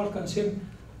thotë shqiptarët kanë qenë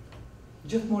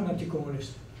gjithmonë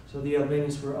antikomunistë. So the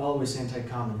Albanians were always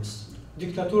anti-communist.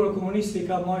 Diktatura komuniste I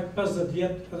ka marrë 50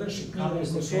 vjet edhe në Shqipëri dhe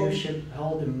Communist në Kosovë, dictatorship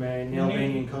held in Albania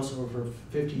and Kosovo for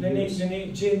 50 në years një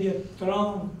gjendje të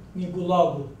rëndë, një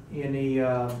gulagu. in a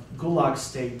gulag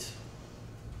state.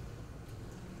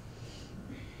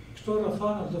 Këto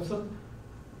rrethana do thotë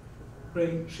prej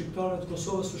shqiptarëve të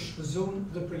Kosovës u shfrytzuan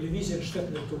dhe për lëvizjen shtet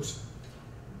ndërtuese.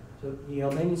 So the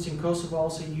Albanians in Kosovo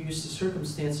also used the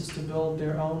circumstances to build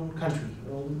their own country,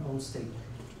 their own state.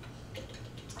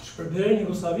 Shpërblerjen e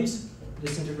Jugosllavisë,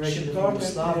 Disintegration of shqiptarët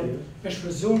Yugoslavia e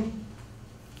shfrytzuan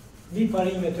mbi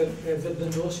parimet e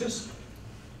vetëvendosjes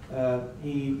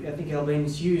I think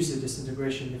Albanians used the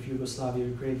disintegration of Yugoslavia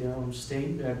to create their own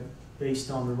state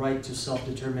based on the right to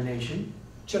self-determination.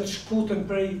 Që të shkputën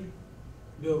prej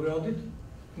Beogradit,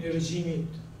 në regjimin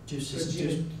To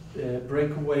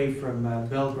break away from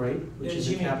Belgrade, which is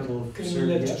the capital of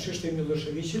Serbia.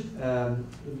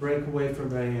 Break away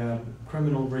from a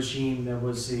criminal regime that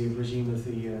was the regime of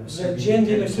the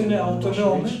Serbian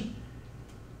autonome,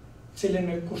 cilën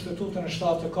me kushtetutën e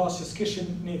shtetit të Kasës kishin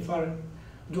një farë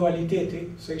dualiteti,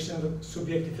 se ishin edhe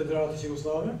subjekti Federatës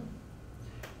Jugoslave.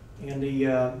 And they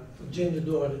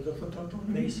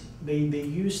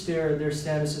used their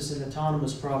status as an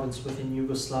autonomous province within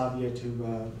Yugoslavia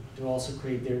to also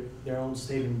create their own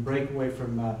state and break away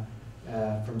from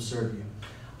Serbia.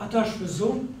 Ata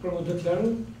shfrytzuan për u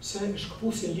deklaruar se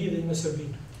shkëpusin lidhjen me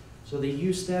Serbinë. So they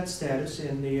used that status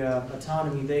and the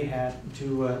autonomy they had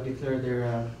to declare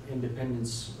their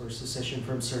independence or secession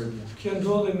from Serbia. Kjo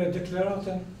ndodhi me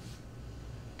deklaratën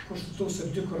kushtetuese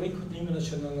 2 korrikut në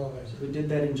 1990. We did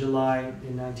that in July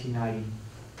in 1990.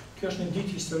 Kjo është një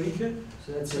ditë historike.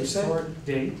 So that's a historic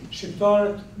date.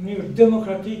 Shqiptarët në mënyrë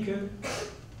demokratike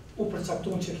u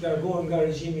përcaktuan që të largohen nga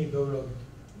regjimi I Beogradit.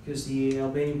 Because the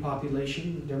Albanian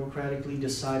population democratically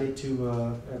decided to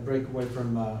break away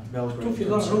from Belgrade. Tu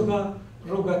fillon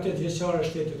rruga 8 vjeçare e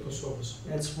shtetit të Kosovës.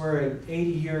 That's where an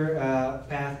 80-year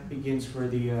path begins for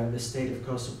the state of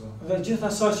Kosovo. Dhe gjithë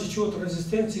asaj që quhet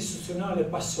rezistencë institucionale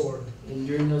pasore. And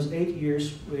during those 8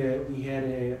 years, we had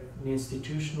an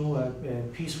institutional,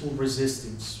 peaceful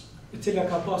resistance. E cila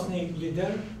ka pas një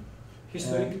lider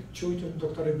historik quajtur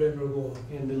Dr. Ibrahim Rugova.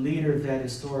 And the leader of that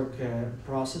historic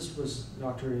process was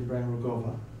Dr. Ibrahim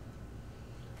Rugova.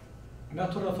 Nga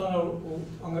ato rrethana u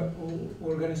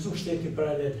organizu shteti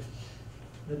paralel.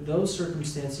 In those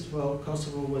circumstances, well,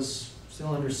 Kosovo was still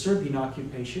under Serbian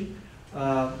occupation.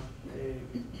 I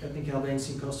think Albanians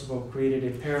in Kosovo created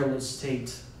a parallel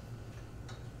state.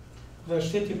 Dhe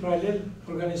shteti paralel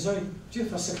organizoi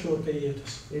gjitha sektorët e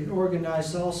jetës. It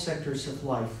organized all sectors of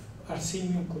life.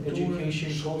 Arsimin, kulturën,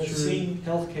 Education, culture,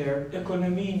 healthcare,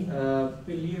 ekonominë,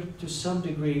 to some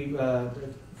degree, the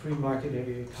free market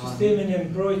economy, sistemin e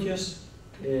mbrojtjes,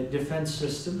 defense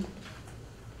system.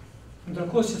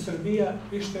 Ndërkohë që Serbia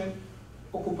ishte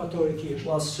okupator I thjeshtë.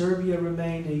 While Serbia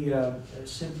remained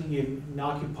simply an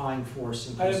occupying force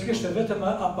in Ajo kishte Kosovo. vetëm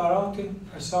aparatin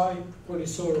e saj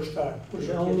policor ushtar. It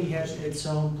only had its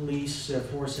own police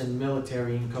force and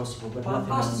military in Kosovo, but Pa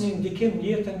nothing else. asnjë ndikim në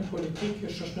jetën politike,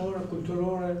 shoqërore,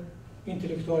 kulturore,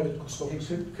 intelektuale të It Kosovës.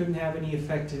 couldn't have any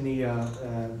effect in the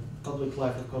public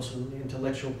life of Kosovo,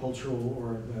 intellectual, cultural,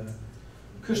 or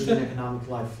even economic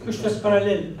life. Ky shtet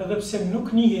paralel, edhe pse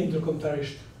nuk njihej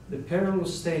ndërkombëtarisht. The parallel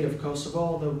state of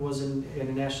Kosovo that wasn't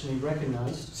internationally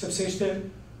recognized, Sepse ishte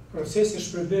procesi I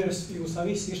shpërndarjes I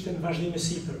Jugosllavisë ishte në vazhdim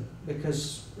sipër.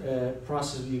 because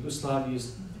process of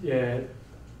Yugoslavia's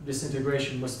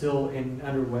disintegration was still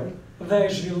underway. Dhe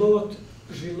zhvilloi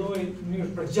në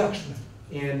mënyrë përgjakshme.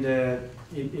 And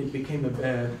it became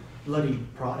a bloody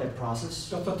process.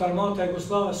 Do të armata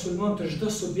jugoslave sulmon të çdo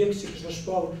subjekt që kishte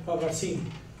shpallur pavarësinë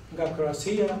nga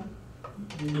Kroacia,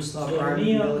 Yugoslav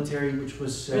army military, which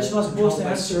was controlled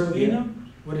by Serbia,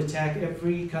 would attack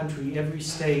every country, every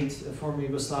state, former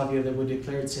Yugoslavia that would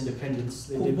declare its independence.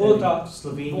 They did that in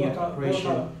Slovenia,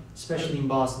 Croatia, especially in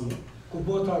Bosnia. Ku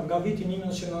bota nga viti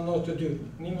 1992,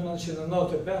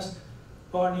 1995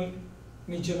 pani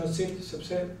një genocid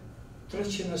sepse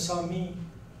 300 e sa mijë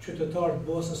qytetarë të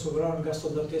Bosnës u vranë nga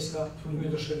soldateska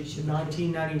Miloševićit.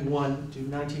 1991 to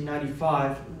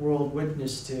 1995, the world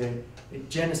witnessed a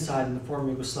genocide in the former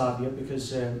Yugoslavia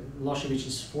because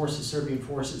Milošević's forces, Serbian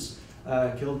forces,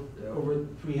 killed over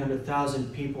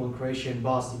 300,000 people in Croatia and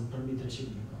Bosnia.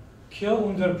 Kjo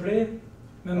u ndërprer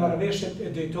me marrëveshjet e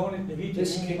Daytonit në vitin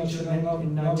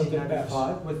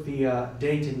 1995 with the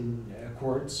Dayton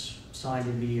Accords signed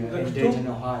in Dayton,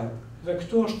 Ohio. Dhe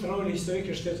këto është roli historik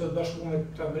I Shtetit Bashkuar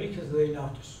të Amerikës dhe I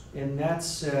NATO-s. And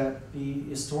that's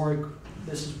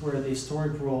this is where the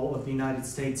historic role of the United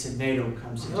States and NATO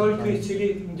comes into Roli I play.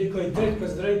 cili ndikoi drejt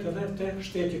pas drejt edhe tek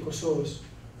shteti I Kosovës.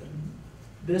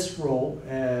 This role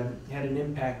had an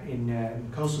impact in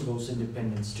Kosovo's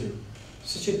independence too.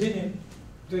 Siç e dini,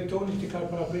 Daytoni I ka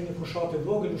paraprit një fushatë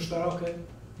vogël ushtarake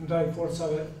ndaj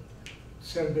forcave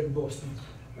serbe të Bosnjës.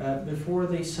 Before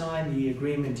they signed the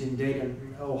agreement in Dayton,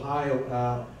 Ohio,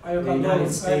 the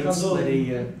United States led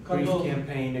a brief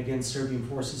campaign against Serbian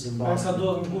forces in Bosnia.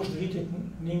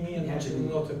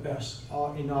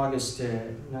 In August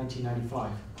 1995.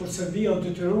 Kur Serbia u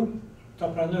detyru ta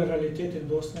pranoi realitetin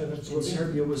Bosnjë dhe Hercegovinë.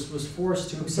 Serbia was forced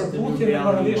to accept the new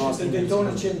reality of Bosnia and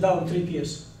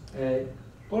Herzegovina.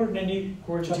 Por në një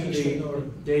According to the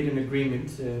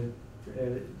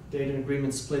Dayton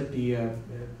Agreement split the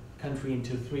country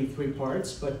into three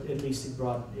parts, but at least it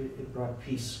brought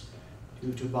peace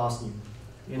to Bosnia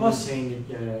in the same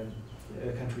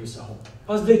country as a whole.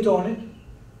 Pas Daytonit,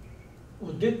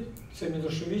 u dit se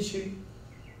Miloševići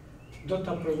do të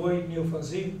aprovojë një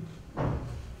ofenzivë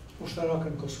ushtarake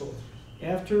në Kosovë.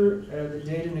 After the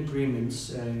Dayton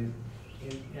agreements,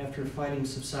 after fighting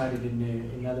subsided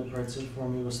in other parts of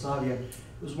former Yugoslavia,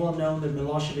 it was well known that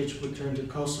Milošević would turn to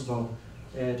Kosovo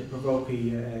to provoke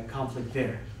a conflict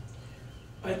there.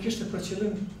 Ai kishte për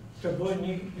qëllim të bëjë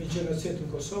një gjenocid në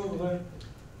Kosovë dhe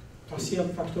ta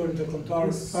sjellë faktorin ndërkombëtar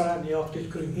para një akti të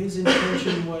kryer. His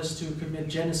intention was to commit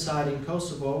genocide in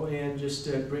Kosovo and just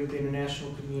bring the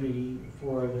international community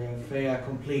for a fait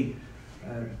accompli,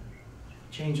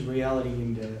 change of reality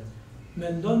in the.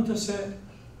 Mendonte se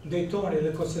Daytoni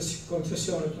dhe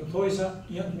koncesionet në thojza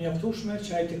janë të mjaftueshme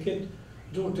që ai të ketë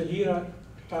dorë të lira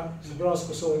ta zbrasë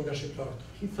Kosovën nga shqiptarët.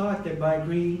 He thought that by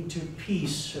agreeing to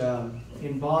peace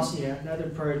in Bosnia and other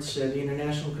parts, the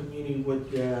international community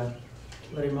would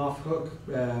let him off hook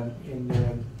and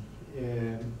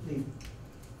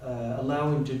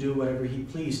allow him to do whatever he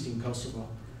pleased in Kosovo.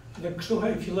 Dhe kështu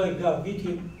ai filloi nga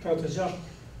viti 36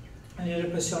 një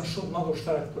represion shumë të madh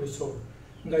ushtarak policor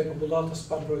ndaj popullatës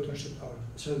pa mbrojtur shqiptare.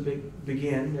 So it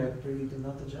began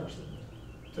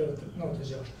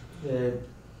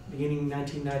beginning in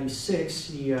 1996,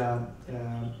 he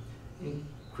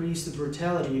increased the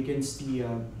brutality against the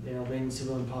Albanian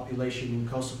civilian population in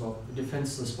Kosovo, the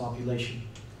defenseless population.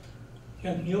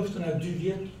 Janë njoftën e 2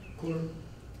 vjet kur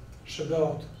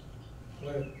SHGA-t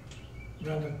dhe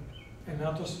brenda e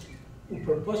NATO-s u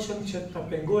përpoqën që ta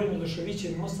pengojnë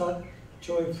Miloševićin mos ta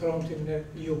çojë frontin në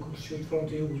jug,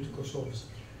 fronti i jugut të Kosovës.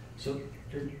 So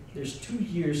there's 2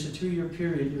 years, a 2-year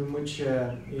period in which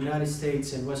the United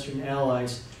States and Western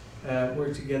allies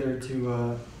worked together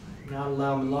to not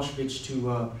allow Milošević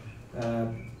to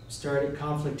start a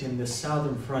conflict in the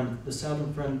southern front. The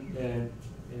southern front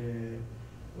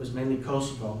was mainly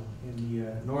Kosovo, and the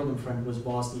northern front was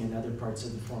Bosnia and other parts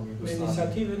of the former Me Yugoslavia.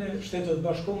 iniciativën e Shtetit të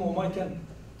Bashkuar u majtën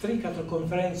 3-4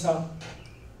 konferenca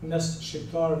mes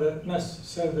shqiptarëve, mes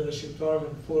serbëve dhe shqiptarëve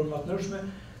në forma të ndryshme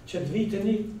që të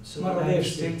viteni So the United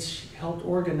States helped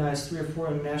organize 3 or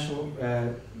 4 national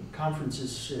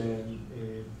conferences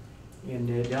in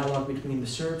dialogue between the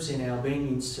Serbs and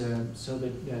Albanians so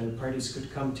that parties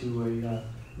could come to an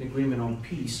agreement on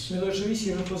peace.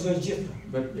 Miloševići refuzoi gjithë.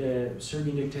 But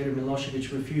Serbian dictator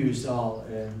Milošević refused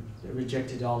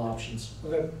rejected all options.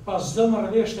 Dhe pas çdo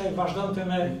marrëveshje ai vazhdonte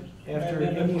me After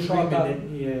any agreement that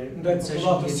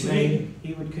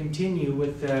he would continue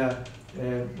with the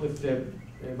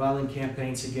violent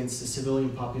campaigns against the civilian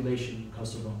population in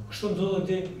Kosovo. Kështu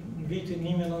ndodhi në vitin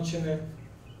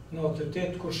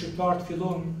 1998 kur shqiptarët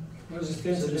filluan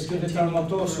rezistencën e tyre të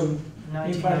armatosur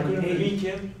një farë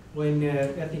rritje. When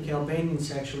ethnic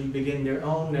Albanians actually began their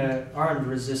own armed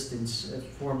resistance, a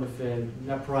form of an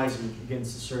uprising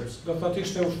against the Serbs. Do thotë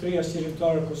ishte ushtria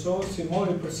shqiptare e Kosovës si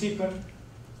mori përsipër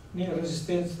një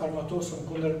rezistencë të armatosur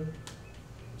kundër.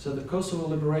 So the Kosovo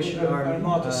Liberation Army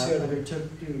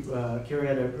undertook to carry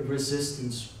out a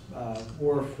resistance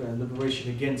war of liberation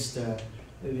against the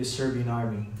Serbian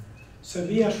army.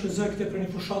 Serbia shfrytëzoi këtë për një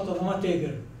fushatë edhe më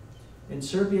tegër. And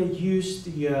Serbia used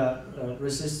the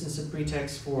resistance as a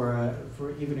pretext for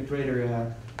even a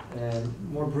greater,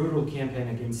 more brutal campaign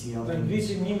against the Albanians. Në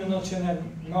vitin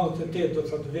 1998, do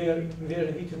thotë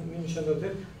verë vitin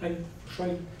 1998, ai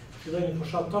filloi një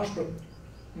fushatë tash për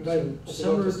ndaj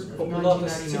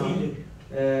popullatës civile.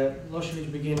 Milošević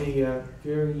began a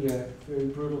very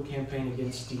brutal campaign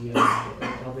against the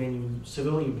Albanian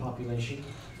civilian population.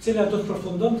 Cila do të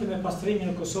përfundonte me pastrimin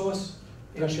e Kosovës.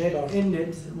 And that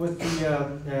ended with he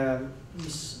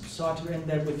sought to end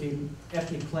that with the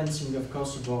ethnic cleansing of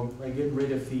Kosovo by getting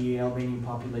rid of the Albanian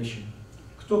population.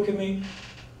 Këtu kemi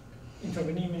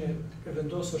intervenimin e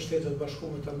vendosur Shtetet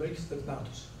Bashkuara të Amerikës dhe të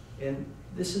NATO-s. And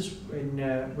this is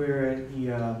where the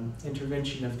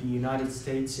intervention of the United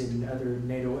States and other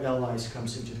NATO allies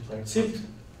comes into play.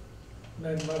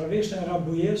 Me marrëveshjen e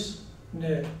Rabujes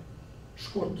në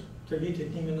shkurt të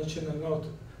vitit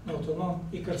 1999 i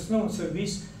kërcënon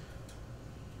Serbisë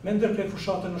me ndërprej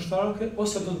fushatën ushtarake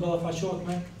ose do të ballafaqohet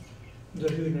me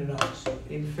ndërhyrjen e NATO-s.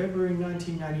 In February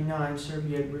 1999,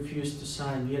 Serbia refused to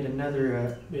sign yet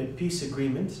another peace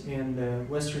agreement, and the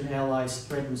Western allies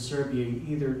threatened Serbia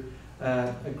either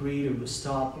agree to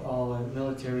stop all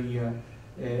military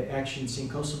actions in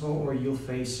Kosovo or you'll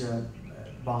face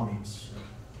bombings.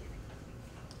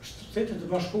 Shtetet e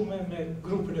Bashkuara me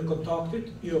grupin e kontaktit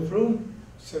I ofruan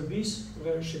Serbisë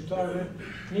dhe shqiptarëve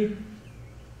një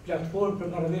platformë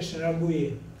për marrëveshjen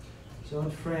Rambuje. So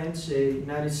in France, the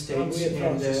United States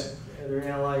and their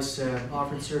allies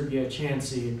offered Serbia a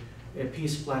chance, a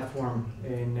peace platform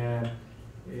in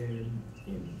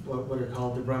what are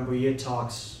called the Rambuje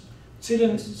talks.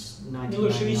 Cilën This is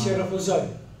Milošević e 1999. refuzoi.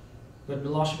 But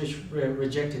Milošević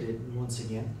rejected it once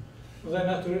again. Dhe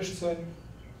natyrisht se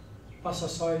pas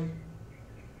asaj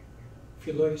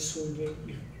filloi sulmi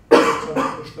i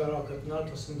forcave ushtarake të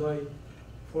NATO-s ndaj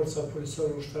forcave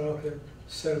policore ushtarake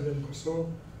serbe në Kosovë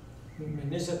me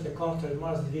 24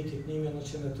 mars të vitit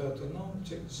 1989,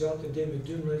 që zgjati deri në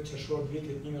 12 qershor të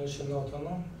vitit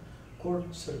 1999, kur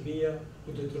Serbia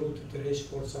u detyrua të tërheqë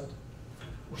forcat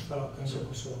ushtarake në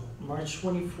Kosovë. March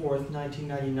 24th,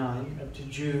 1999, up to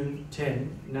June 10,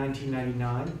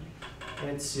 1999,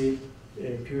 that's a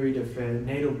period of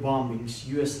NATO bombings,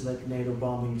 US-led NATO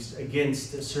bombings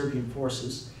against the Serbian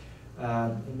forces.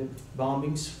 And the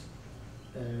bombings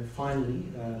finally,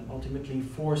 ultimately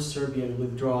forced Serbia to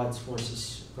withdraw its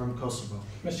forces from Kosovo.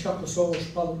 Me çka Kosova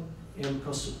shpall And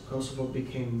Kosovo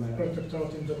became,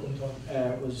 protektoratin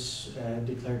ndërkombëtar. was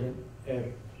declared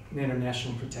an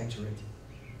international protectorate.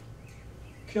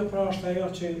 Kjo pra është ajo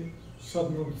që sot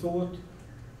mund thuhet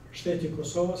shteti i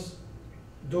Kosovës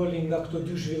doli nga këto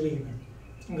dy zhvillime,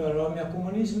 nga rrëmja e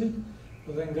komunizmit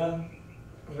dhe nga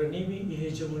rënimi i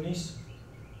hegemonisë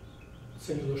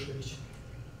së Miloševićit.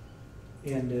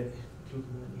 And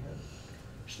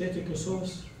Shteti i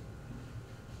Kosovës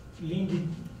lindi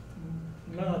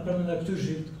nga përmend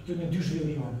këtyre dy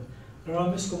zhvillimeve,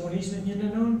 rrëmjes komunizmit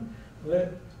 1999 dhe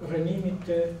rënimit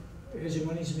të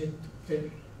hegemonizmit të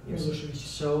Miloševićit.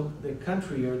 so the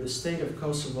country, or the state of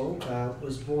Kosovo,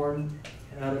 was born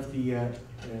out of the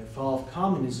fall of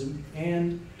communism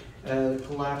and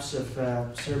collapse of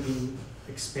Serbian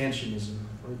expansionism,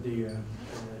 or the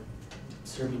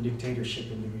Serbian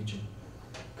dictatorship in the region.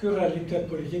 Ky realitet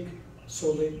politik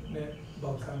solli në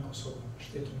Ballkan Kosovë,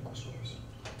 shtetin e Kosovës.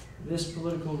 This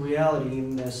political reality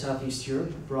in Southeast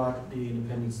Europe brought the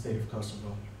independent state of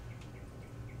Kosovo.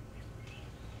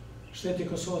 Shteti i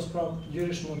Kosovës pra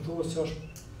lirisht mund thuhet se është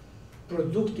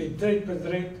produkti drejt për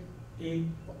drejt i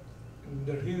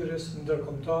ndërhyrjes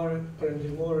ndërkombëtare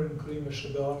perëndimore në krye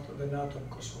SHBA dhe NATO në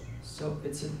Kosovë. So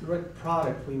it's a direct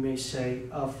product, we may say,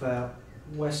 of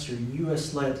Western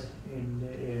US-led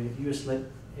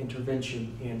intervention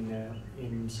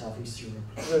in Southeast Europe.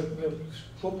 Dhe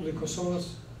populli i Kosovës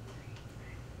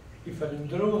i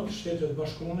falenderohet Shtetit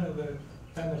Bashkuar dhe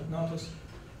emër të NATO-s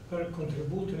për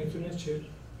kontributin e tyre që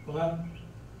bëhen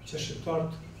që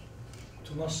shqiptarët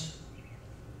të mos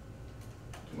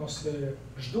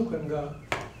zhduken nga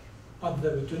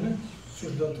atë tyre,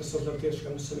 siç do të soldatesh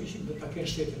që mësojnë dhe ta kenë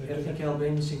shtetin e tyre. Ethnic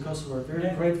Albanians in Kosovo are very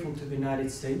grateful to the United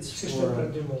States Si shtet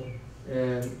perëndimor.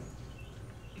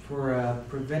 for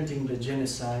preventing the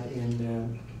genocide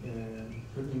and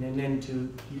putting an end to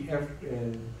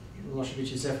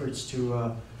Milošević's efforts to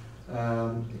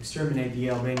exterminate the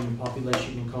Albanian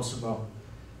population in Kosovo.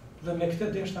 Dhe me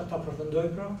këtë deshta ta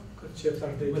përfundoj pra, këtë që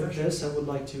thash deri With tash, this, I would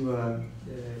like to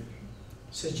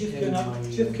se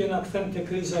gjithë kena kthem te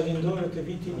kriza lindore të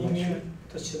vitit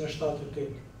 1878.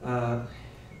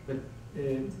 but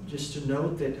just to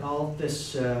note that all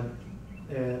this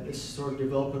this sort of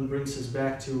development brings us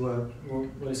back to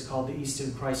what is called the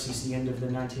Eastern Crisis, the end of the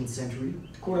 19th century.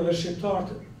 Kur edhe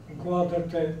shqiptarët në kuadër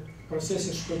të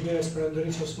procesit shpërblerjes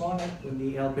perëndërisë osmane When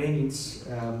the Albanians,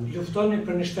 luftonin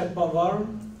për një shtet pavarur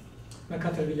me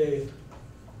 4 vilajet.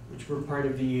 which were part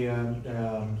of the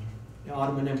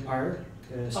Ottoman Empire,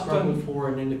 struggled for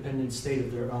an independent state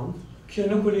of their own. Kjo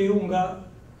nuk u leju nga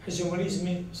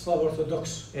hegemonizmi slav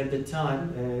ortodoks. At the time,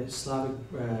 Slavic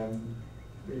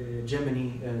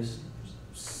hegemony,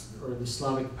 or the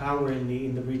Slavic power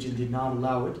in the region did not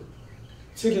allow it.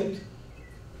 Cilët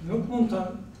nuk mund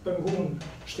ta pengojnë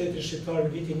shtetin shqiptar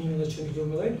në vitin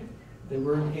 1912, They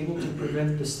weren't able to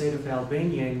prevent the state of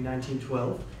Albania in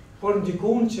 1912. por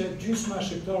ndikon që gjysma e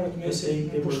shqiptarët mesin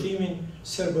në pushtimin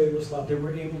serbo-jugosllav. They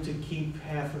were able to keep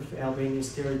half of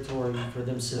Albania's territory for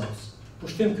themselves.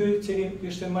 Pushtim ky i cili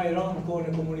ishte më i rëndë në kohën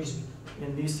e komunizmit.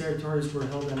 And these territories were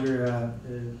held under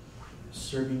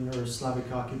Serbian or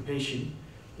Slavic occupation,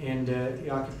 and the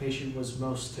occupation was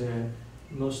most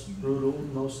brutal,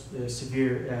 most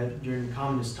severe during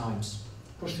communist times.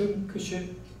 Pushtim ky që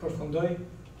përfundoi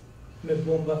me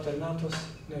bombat e NATO-s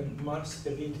në mars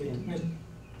të vitit,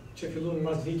 që filluan në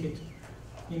mars vitit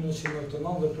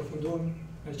 1999 dhe përfunduan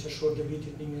në qershor të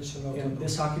vitit And 1999.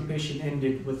 this occupation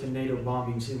ended with the NATO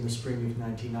bombings in the spring of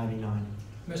 1999.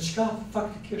 Me çka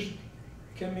faktikisht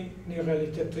kemi një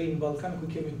realitet të ri në Ballkan, ku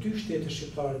kemi dy shtete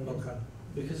shqiptare në Ballkan.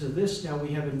 Because of this, now we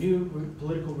have a new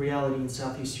political reality in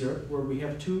Southeast Europe where we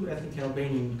have two ethnic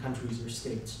Albanian countries or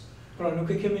states. Pra nuk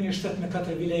e kemi një shtet me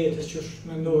 4 vilajetes që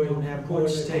We mendoj don't have one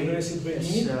state Kongresit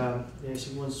Berlinit.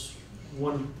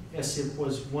 as it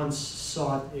was once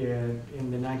sought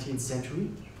in the 19th century.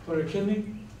 Por e kemi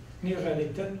një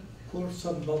realitet kur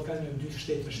sot në Ballkan janë dy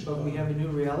shtete But we shqiptare. have a new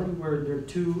reality where there are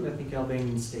two ethnic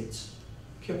Albanian states.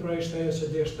 Kjo pra ishte ajo që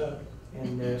deshta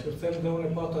And që them dhe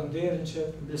unë e pata nderin që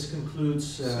this concludes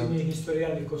si një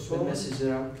historian i the Kosovës message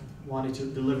that I wanted to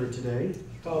deliver today.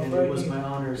 ta And ofroj it was my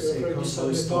honor as a Kosovo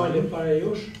historian para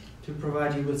jush, to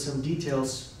provide you with some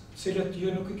details cilët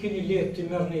ju nuk i keni lehtë të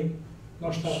merrni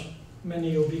ndoshta me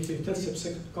një objektivitet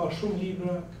sepse ka shumë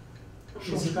libra,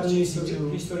 shumë It's shka not që easy to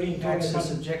historinë tonë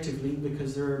access objectively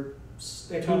because there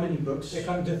are too many books e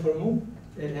kanë deformu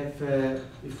that have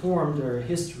deformed our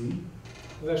history.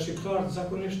 dhe shqiptarët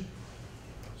zakonisht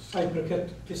sa i përket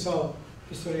disa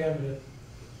historianëve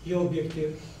jo objektiv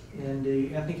And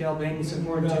the ethnic Albanians,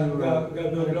 according to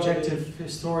objective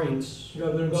historians nga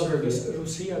from Belgradi Serbia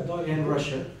Rusia and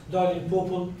Russia, dalin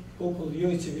popull jo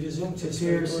i civilizuar it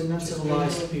appears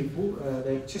uncivilized people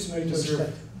that që s'meritojnë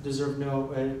shtet.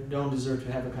 don't deserve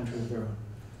to have a country of their own.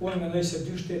 Unë mendoj se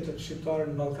dy shtetet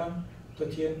shqiptare në Ballkan do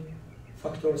të jenë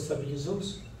faktor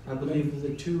stabilizues. I believe that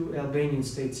the two Albanian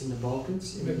states in the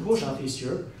Balkans, in Southeast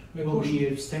Europe, will be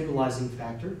a stabilizing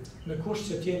factor Me kusht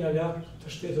që t'jenë aleat të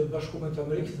Shtetit Bashkuar të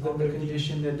Amerikës dhe on the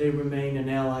condition that they remain an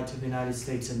ally to the United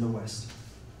States and the West.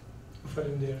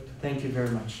 Faleminderit. Thank you very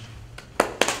much.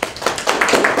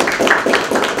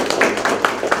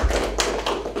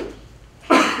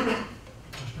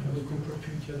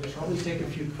 Probably take a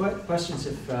few questions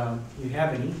if you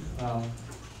have any.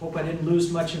 Hope I didn't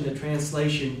lose much in the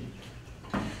translation.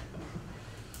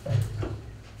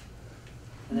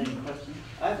 Are there any questions?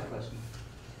 I have a question.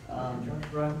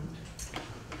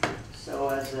 So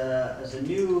as a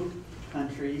new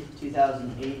country,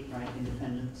 2008, right,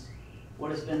 independence,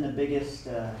 what has been the biggest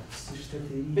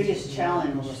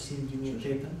challenge?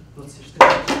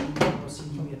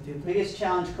 Biggest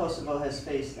challenge Kosovo has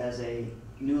faced as a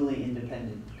newly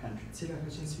independent country?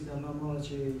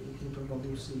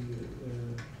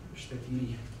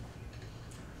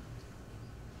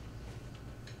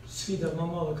 Sfida më e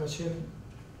madhe ka qenë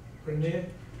për ne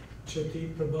që ti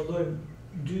përballojmë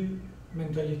dy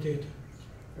mentalitete.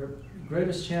 The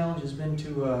greatest challenge has been to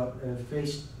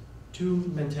face two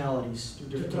mentalities, two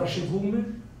Të different trashëgume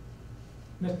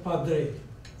me të padrejtë.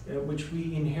 Which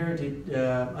we inherited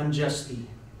unjustly.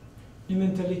 Një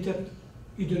mentalitet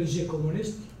ideologjik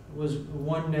komunist It was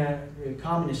one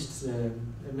communist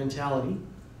mentality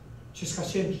që s'ka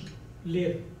qenë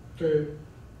lehtë të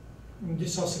në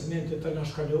disa segmente të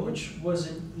nashkalohet, which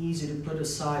wasn't easy to put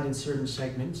aside in certain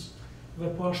segments. dhe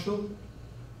po ashtu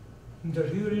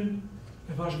ndërhyrjen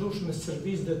e vazhdueshme të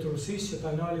Serbisë dhe të Rusisë që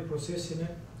ta nali procesin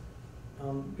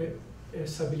e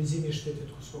stabilizimit të shtetit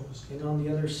të Kosovës. And on the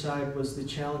other side was the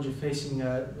challenge of facing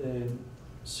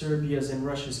Serbia's and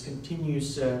Russia's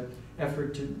continuous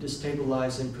effort to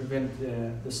destabilize and prevent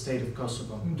the state of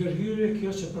Kosovo. Ndërhyrje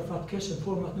kjo që për fat keq në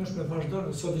forma të ndryshme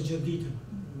vazhdon sot çdo ditë.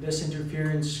 This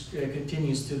interference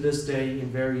continues to this day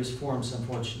in various forms,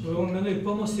 unfortunately. Unë mendoj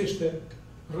po mos ishte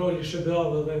roli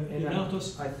SBA-ve dhe i And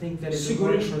NATO-s, I think that if it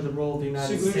weren't for the role of the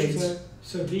United sigurisht se States,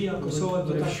 Serbia, Kosova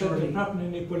do ta shkojë prapë në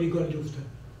një poligon lufte.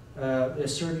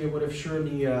 Serbia would have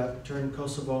surely turned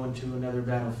Kosovo into another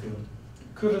battlefield.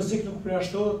 Ky rrezik nuk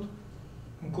përjashtohet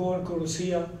në kohën kur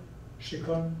Rusia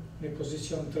shikon në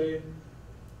pozicion të re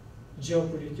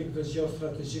geopolitik dhe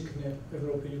geostrategjik në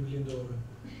Evropën Juglindore.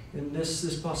 And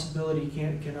this possibility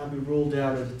cannot be ruled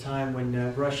out at a time when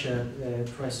Russia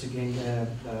tries to gain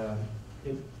a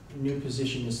new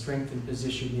position, a strengthened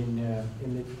position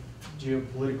in the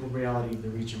geopolitical reality of the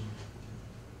region.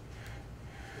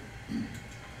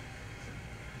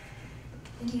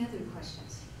 Any other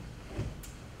questions?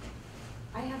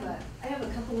 I have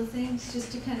a couple of things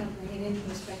just to kind of bring it into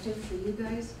perspective for you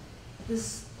guys.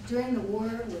 During the war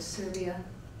with Serbia,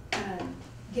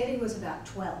 Getty was about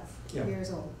 12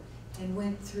 years old and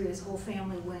went through, his whole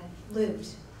family lived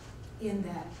in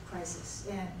that crisis.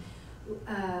 And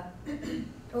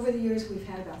over the years, we've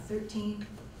had about 13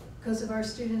 Kosovar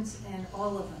students, and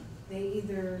all of them, they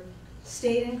either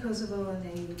stayed in Kosovo and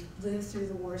they lived through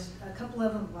the war. A couple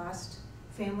of them lost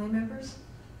family members,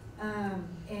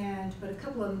 but a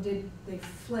couple of them they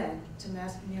fled to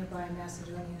nearby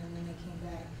Macedonia, and then they came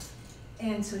back.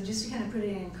 And so just to kind of put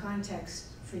it in context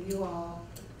for you all,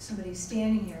 somebody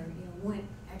standing here, went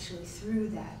actually through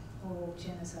that whole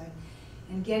genocide.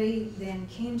 And Getty then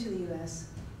came to the US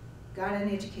got an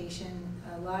education,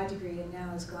 a law degree, and now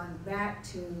has gone back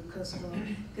to Kosovo.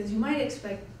 Because you might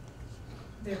expect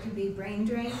there could be brain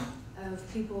drain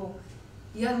of people,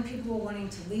 young people wanting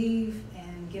to leave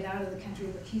and get out of the country,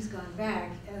 but he's gone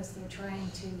back as they're trying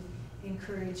to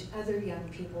encourage other young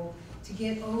people to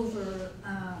get over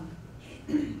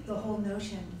the whole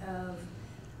notion of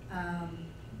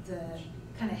the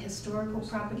kind of historical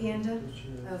propaganda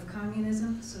of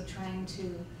communism, so trying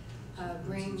to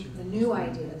bring the new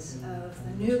ideas of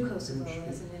the new Kosovo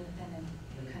as an independent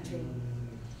country.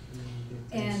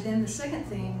 And then the second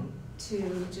thing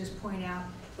to just point out,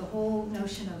 the whole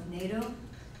notion of NATO.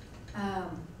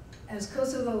 As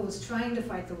Kosovo was trying to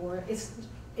fight the war, it's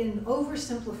in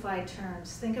oversimplified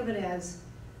terms, think of it as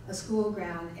a school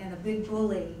ground and a big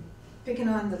bully picking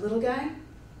on the little guy.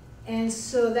 And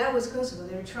so that was Kosovo.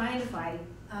 They were trying to fight,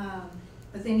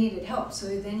 but they needed help. So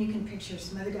then you can picture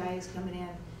some other guys coming in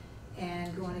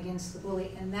and going against the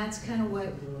bully. And that's kind of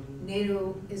what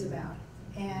NATO is about.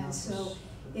 And so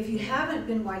if you haven't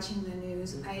been watching the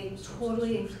news, I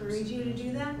totally encourage you to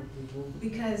do that,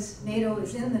 because NATO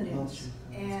is in the news.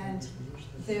 And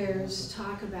there's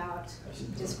talk about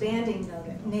disbanding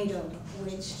NATO,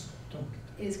 which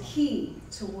is key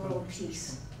to world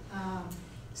peace.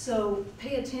 So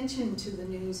pay attention to the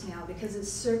news now, because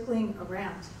it's circling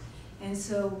around. And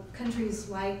so countries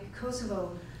like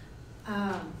Kosovo,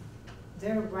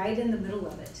 they're right in the middle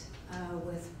of it.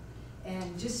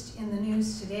 And just in the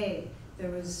news today, there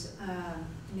was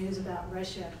news about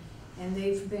Russia, and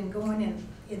they've been going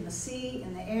in the sea,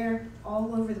 in the air,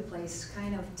 all over the place,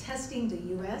 kind of testing the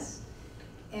US.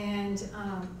 And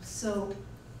so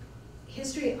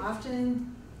history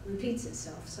often repeats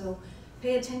itself. So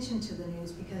pay attention to the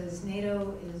news, because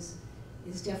NATO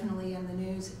is definitely in the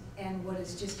news, and what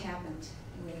has just happened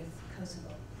with Kosovo.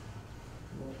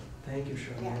 Well, thank you,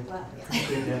 Charlotte. Yeah, well, I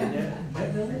appreciate that. Yeah,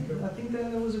 I think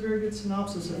that was a very good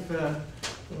synopsis of the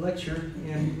lecture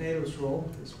and NATO's role.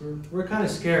 We're kind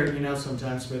of scared,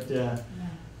 sometimes, but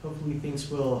hopefully things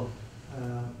will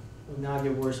not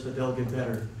get worse, but they'll get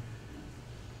better.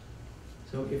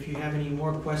 So if you have any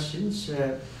more questions,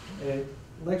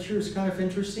 lecture is kind of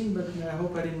interesting, but I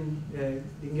hope I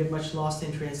didn't get much lost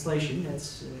in translation.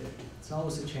 It's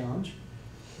always a challenge.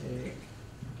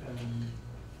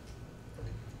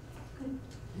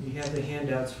 You have the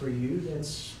handouts for you.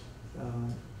 That's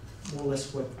more or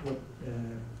less what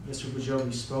Mr.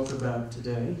 Buxhovi spoke about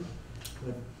today,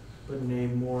 but in a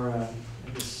more, I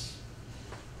guess,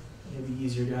 maybe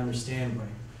easier to understand way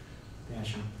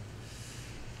fashion.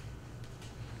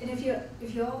 And if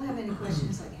you all have any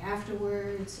questions, like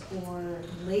afterwards or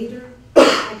later,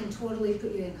 I can totally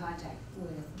put you in contact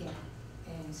with Getty,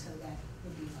 and so that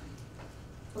would be fine.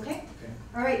 Okay? Okay.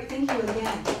 All right, thank you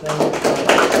again.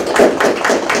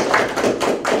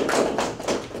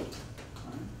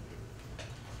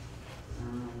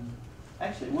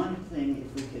 Actually, one thing,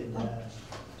 if we could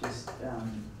just,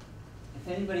 if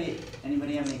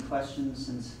anybody have any questions,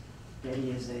 since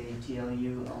Getty is a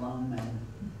TLU alum and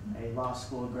a law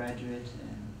school graduate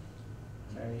and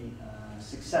very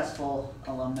successful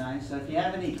alumni. So if you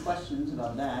have any questions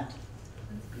about that,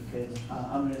 you could.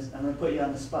 I'm gonna put you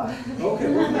on the spot. Okay.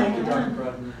 Well, thank you, Dr.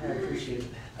 Braaten. I appreciate it.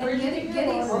 And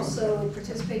Getty also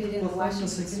participated in the Washington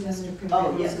semester program.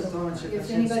 Oh, yes. So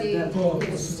if anybody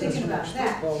is thinking about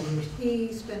that,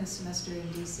 he spent a semester in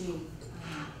DC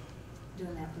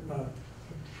doing that for me.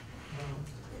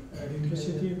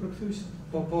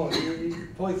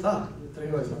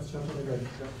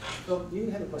 Oh, you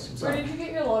had a question. Where did you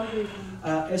get your law degree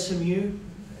from? SMU.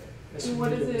 And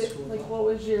what is it, like, what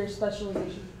was your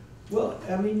specialization? Well,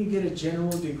 I mean, you get a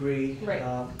general degree, Right.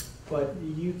 But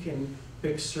you can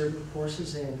pick certain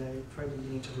courses, and I tried to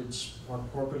lean towards more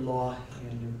corporate law,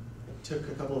 and I took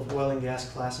a couple of oil and gas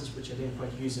classes, which I didn't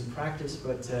quite use in practice,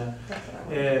 but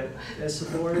as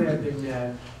a lawyer, I've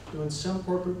been doing some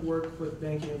corporate work with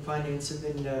banking and finance, and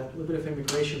then a little bit of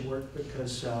immigration work,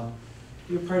 because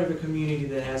you're part of a community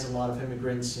that has a lot of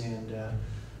immigrants, and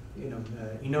you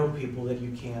know people that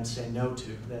you can't say no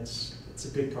to. It's a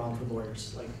big problem for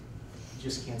lawyers. Like, you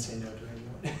just can't say no to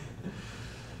anyone.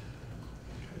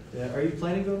 Are you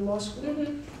planning to go to law school?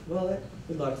 Mm-hmm. Well,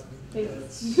 good luck.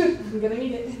 Thanks. I'm gonna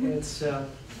need it. It's a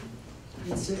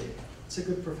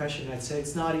good profession, I'd say.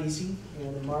 It's not easy,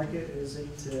 and the market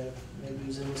isn't maybe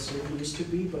as it used to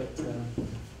be. But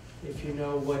if you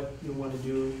know what you want to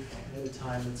do at a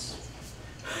time, it's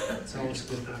always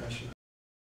a good profession.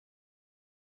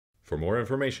 For more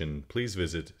information, please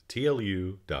visit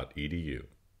tlu.edu.